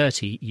they're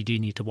dirty, you do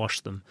need to wash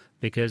them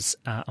because,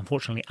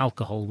 unfortunately,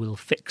 alcohol will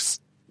fix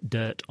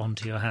dirt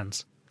onto your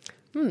hands.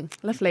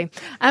 Lovely.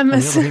 And the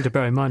other thing to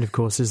bear in mind, of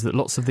course, is that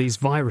lots of these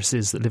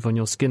viruses that live on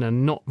your skin are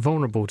not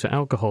vulnerable to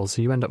alcohol,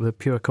 so you end up with a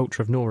pure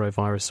culture of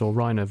norovirus or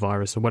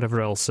rhinovirus or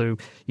whatever else, so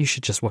you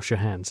should just wash your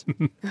hands.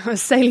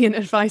 Salient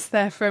advice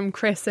there from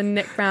Chris and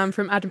Nick Brown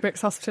from Addenbrooke's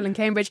Hospital in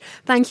Cambridge.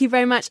 Thank you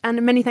very much,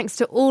 and many thanks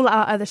to all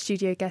our other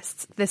studio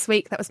guests this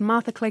week. That was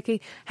Martha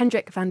Clokey,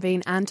 Hendrik van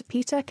Veen and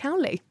Peter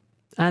Cowley.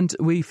 And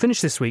we finish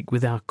this week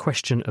with our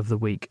question of the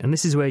week. And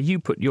this is where you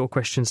put your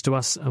questions to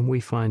us and we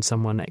find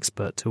someone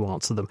expert to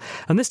answer them.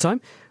 And this time,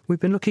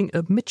 we've been looking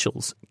at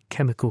Mitchell's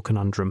chemical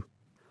conundrum.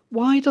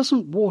 Why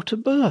doesn't water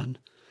burn?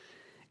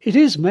 It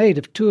is made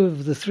of 2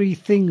 of the 3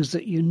 things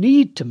that you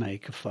need to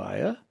make a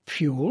fire,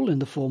 fuel in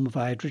the form of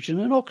hydrogen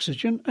and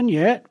oxygen, and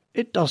yet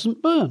it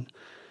doesn't burn.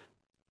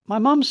 My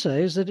mum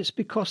says that it's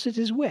because it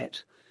is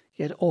wet,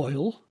 yet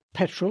oil,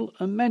 petrol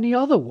and many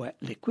other wet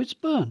liquids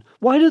burn.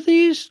 Why do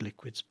these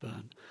liquids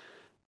burn?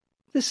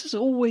 This has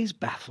always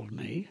baffled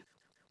me.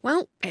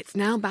 Well, it's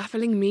now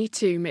baffling me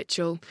too,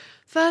 Mitchell.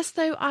 First,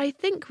 though, I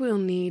think we'll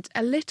need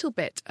a little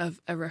bit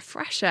of a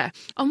refresher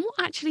on what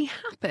actually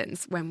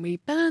happens when we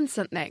burn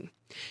something.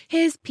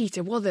 Here's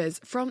Peter Wathers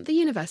from the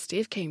University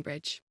of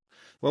Cambridge.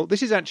 Well,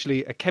 this is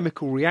actually a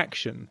chemical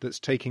reaction that's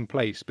taking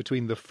place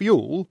between the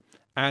fuel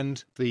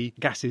and the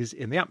gases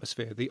in the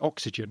atmosphere, the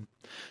oxygen.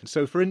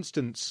 So, for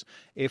instance,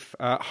 if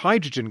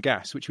hydrogen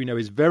gas, which we know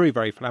is very,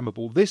 very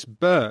flammable, this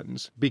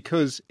burns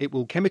because it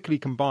will chemically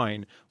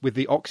combine with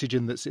the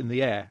oxygen that's in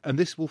the air, and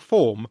this will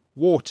form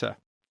water.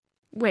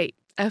 Wait,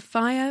 A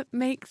fire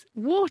makes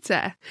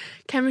water.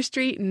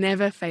 Chemistry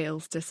never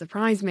fails to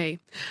surprise me.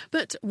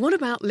 But what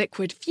about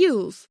liquid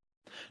fuels?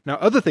 Now,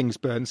 other things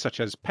burn, such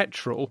as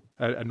petrol,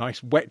 a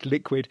nice wet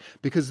liquid,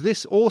 because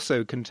this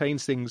also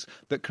contains things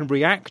that can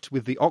react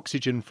with the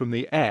oxygen from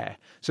the air.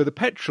 So the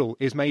petrol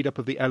is made up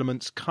of the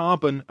elements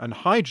carbon and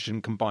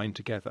hydrogen combined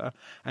together,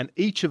 and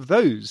each of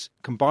those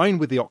combine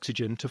with the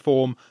oxygen to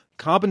form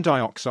carbon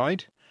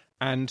dioxide,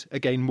 and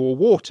again more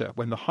water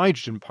when the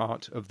hydrogen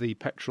part of the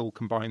petrol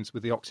combines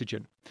with the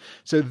oxygen.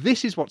 So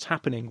this is what's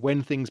happening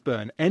when things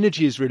burn.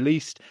 Energy is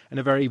released in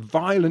a very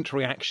violent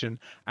reaction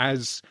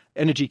as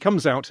energy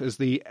comes out as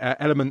the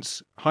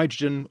elements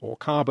hydrogen or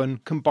carbon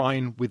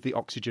combine with the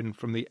oxygen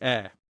from the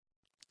air.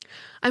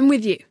 I'm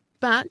with you,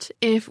 but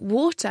if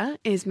water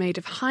is made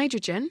of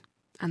hydrogen,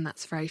 and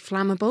that's very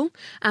flammable,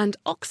 and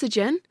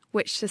oxygen,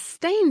 which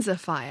sustains a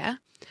fire,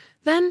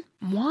 then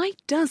why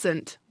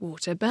doesn't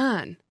water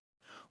burn?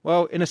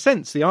 Well, in a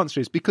sense, the answer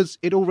is because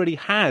it already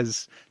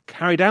has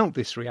carried out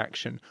this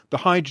reaction. The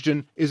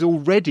hydrogen is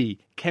already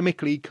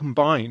chemically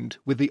combined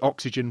with the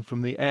oxygen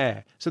from the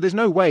air. So there's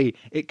no way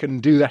it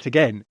can do that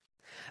again.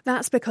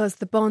 That's because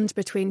the bond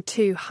between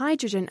two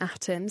hydrogen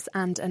atoms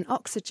and an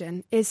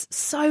oxygen is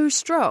so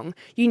strong,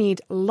 you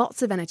need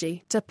lots of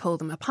energy to pull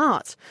them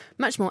apart.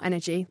 Much more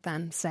energy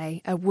than,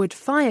 say, a wood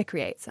fire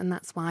creates, and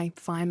that's why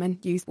firemen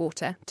use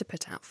water to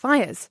put out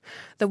fires.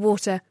 The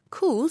water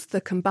cools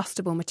the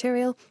combustible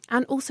material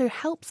and also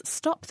helps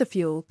stop the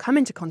fuel come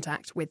into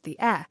contact with the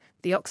air,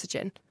 the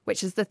oxygen,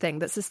 which is the thing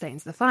that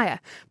sustains the fire.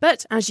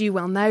 But as you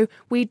well know,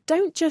 we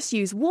don't just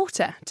use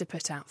water to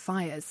put out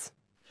fires.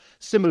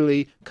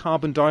 Similarly,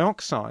 carbon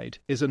dioxide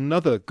is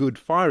another good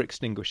fire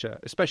extinguisher,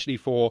 especially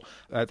for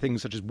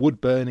things such as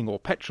wood burning or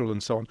petrol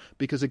and so on,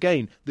 because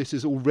again, this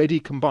is already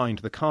combined.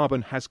 The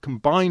carbon has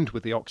combined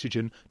with the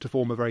oxygen to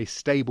form a very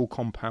stable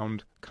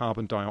compound,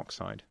 carbon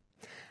dioxide.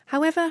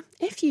 However,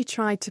 if you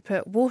tried to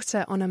put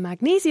water on a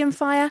magnesium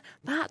fire,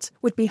 that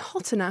would be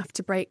hot enough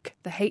to break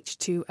the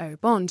H2O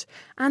bond,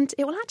 and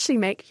it will actually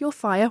make your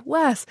fire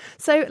worse.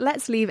 So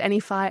let's leave any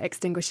fire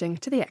extinguishing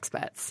to the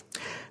experts.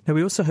 Now,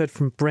 we also heard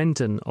from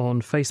Brendan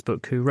on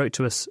Facebook, who wrote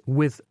to us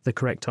with the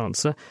correct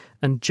answer,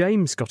 and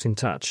James got in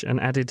touch and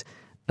added,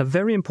 a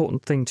very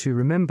important thing to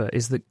remember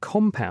is that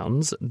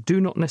compounds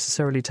do not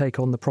necessarily take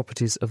on the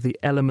properties of the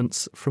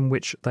elements from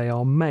which they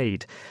are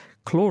made.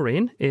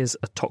 Chlorine is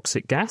a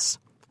toxic gas.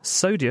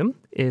 Sodium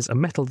is a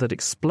metal that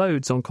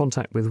explodes on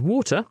contact with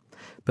water,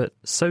 but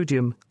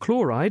sodium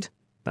chloride,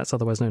 that's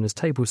otherwise known as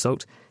table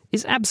salt,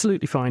 is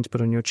absolutely fine to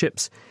put on your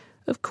chips,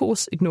 of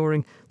course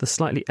ignoring the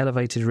slightly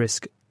elevated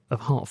risk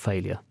of heart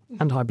failure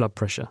and high blood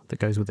pressure that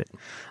goes with it.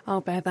 I'll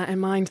bear that in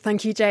mind.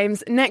 Thank you,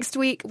 James. Next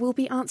week, we'll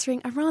be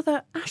answering a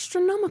rather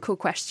astronomical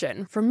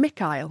question from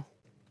Mikhail.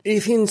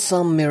 If in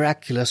some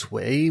miraculous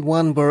way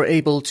one were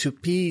able to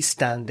pee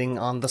standing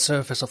on the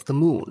surface of the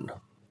moon,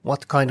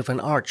 what kind of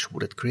an arch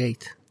would it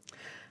create?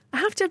 I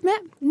have to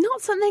admit,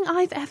 not something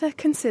I've ever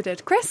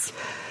considered. Chris?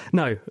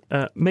 No,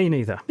 me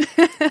neither,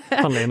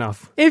 funnily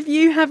enough. If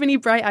you have any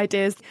bright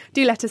ideas,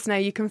 do let us know.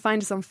 You can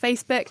find us on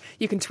Facebook,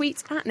 you can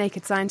tweet at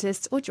Naked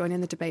Scientists, or join in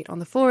the debate on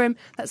the forum.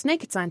 That's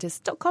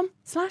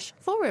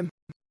nakedscientists.com/forum.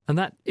 And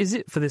that is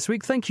it for this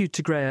week. Thank you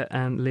to Greer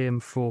and Liam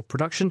for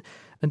production.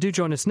 And do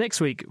join us next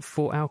week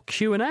for our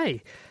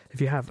Q&A. If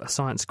you have a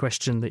science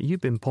question that you've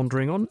been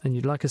pondering on and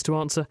you'd like us to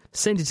answer,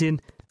 send it in.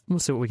 We'll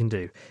see what we can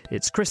do.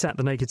 It's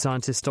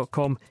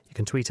chris@thenakedscientist.com. You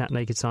can tweet at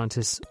Naked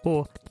Scientists,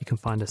 or you can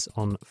find us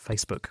on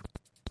Facebook.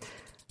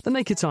 The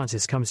Naked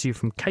Scientist comes to you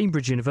from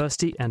Cambridge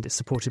University and is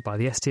supported by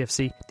the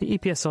STFC, the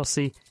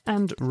EPSRC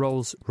and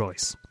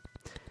Rolls-Royce.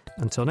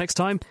 Until next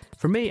time,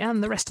 from me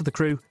and the rest of the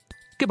crew,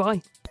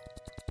 goodbye.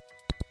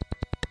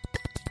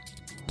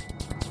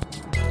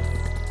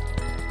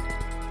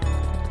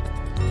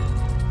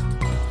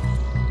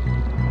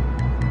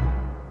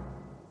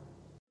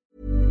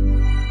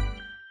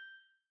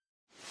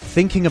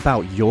 Thinking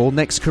about your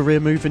next career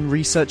move in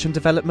research and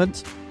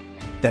development?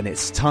 Then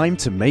it's time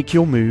to make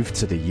your move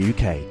to the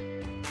UK.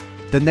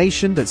 The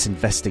nation that's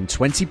investing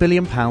 £20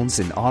 billion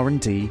in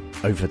R&D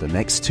over the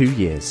next 2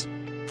 years.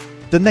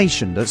 The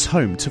nation that's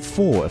home to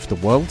 4 of the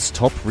world's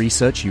top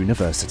research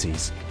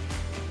universities.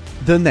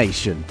 The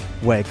nation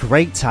where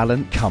great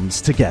talent comes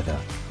together.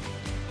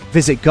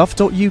 Visit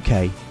gov.uk/great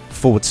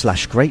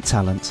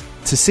talent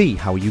to see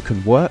how you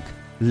can work,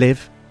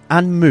 live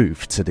and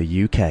move to the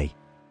UK.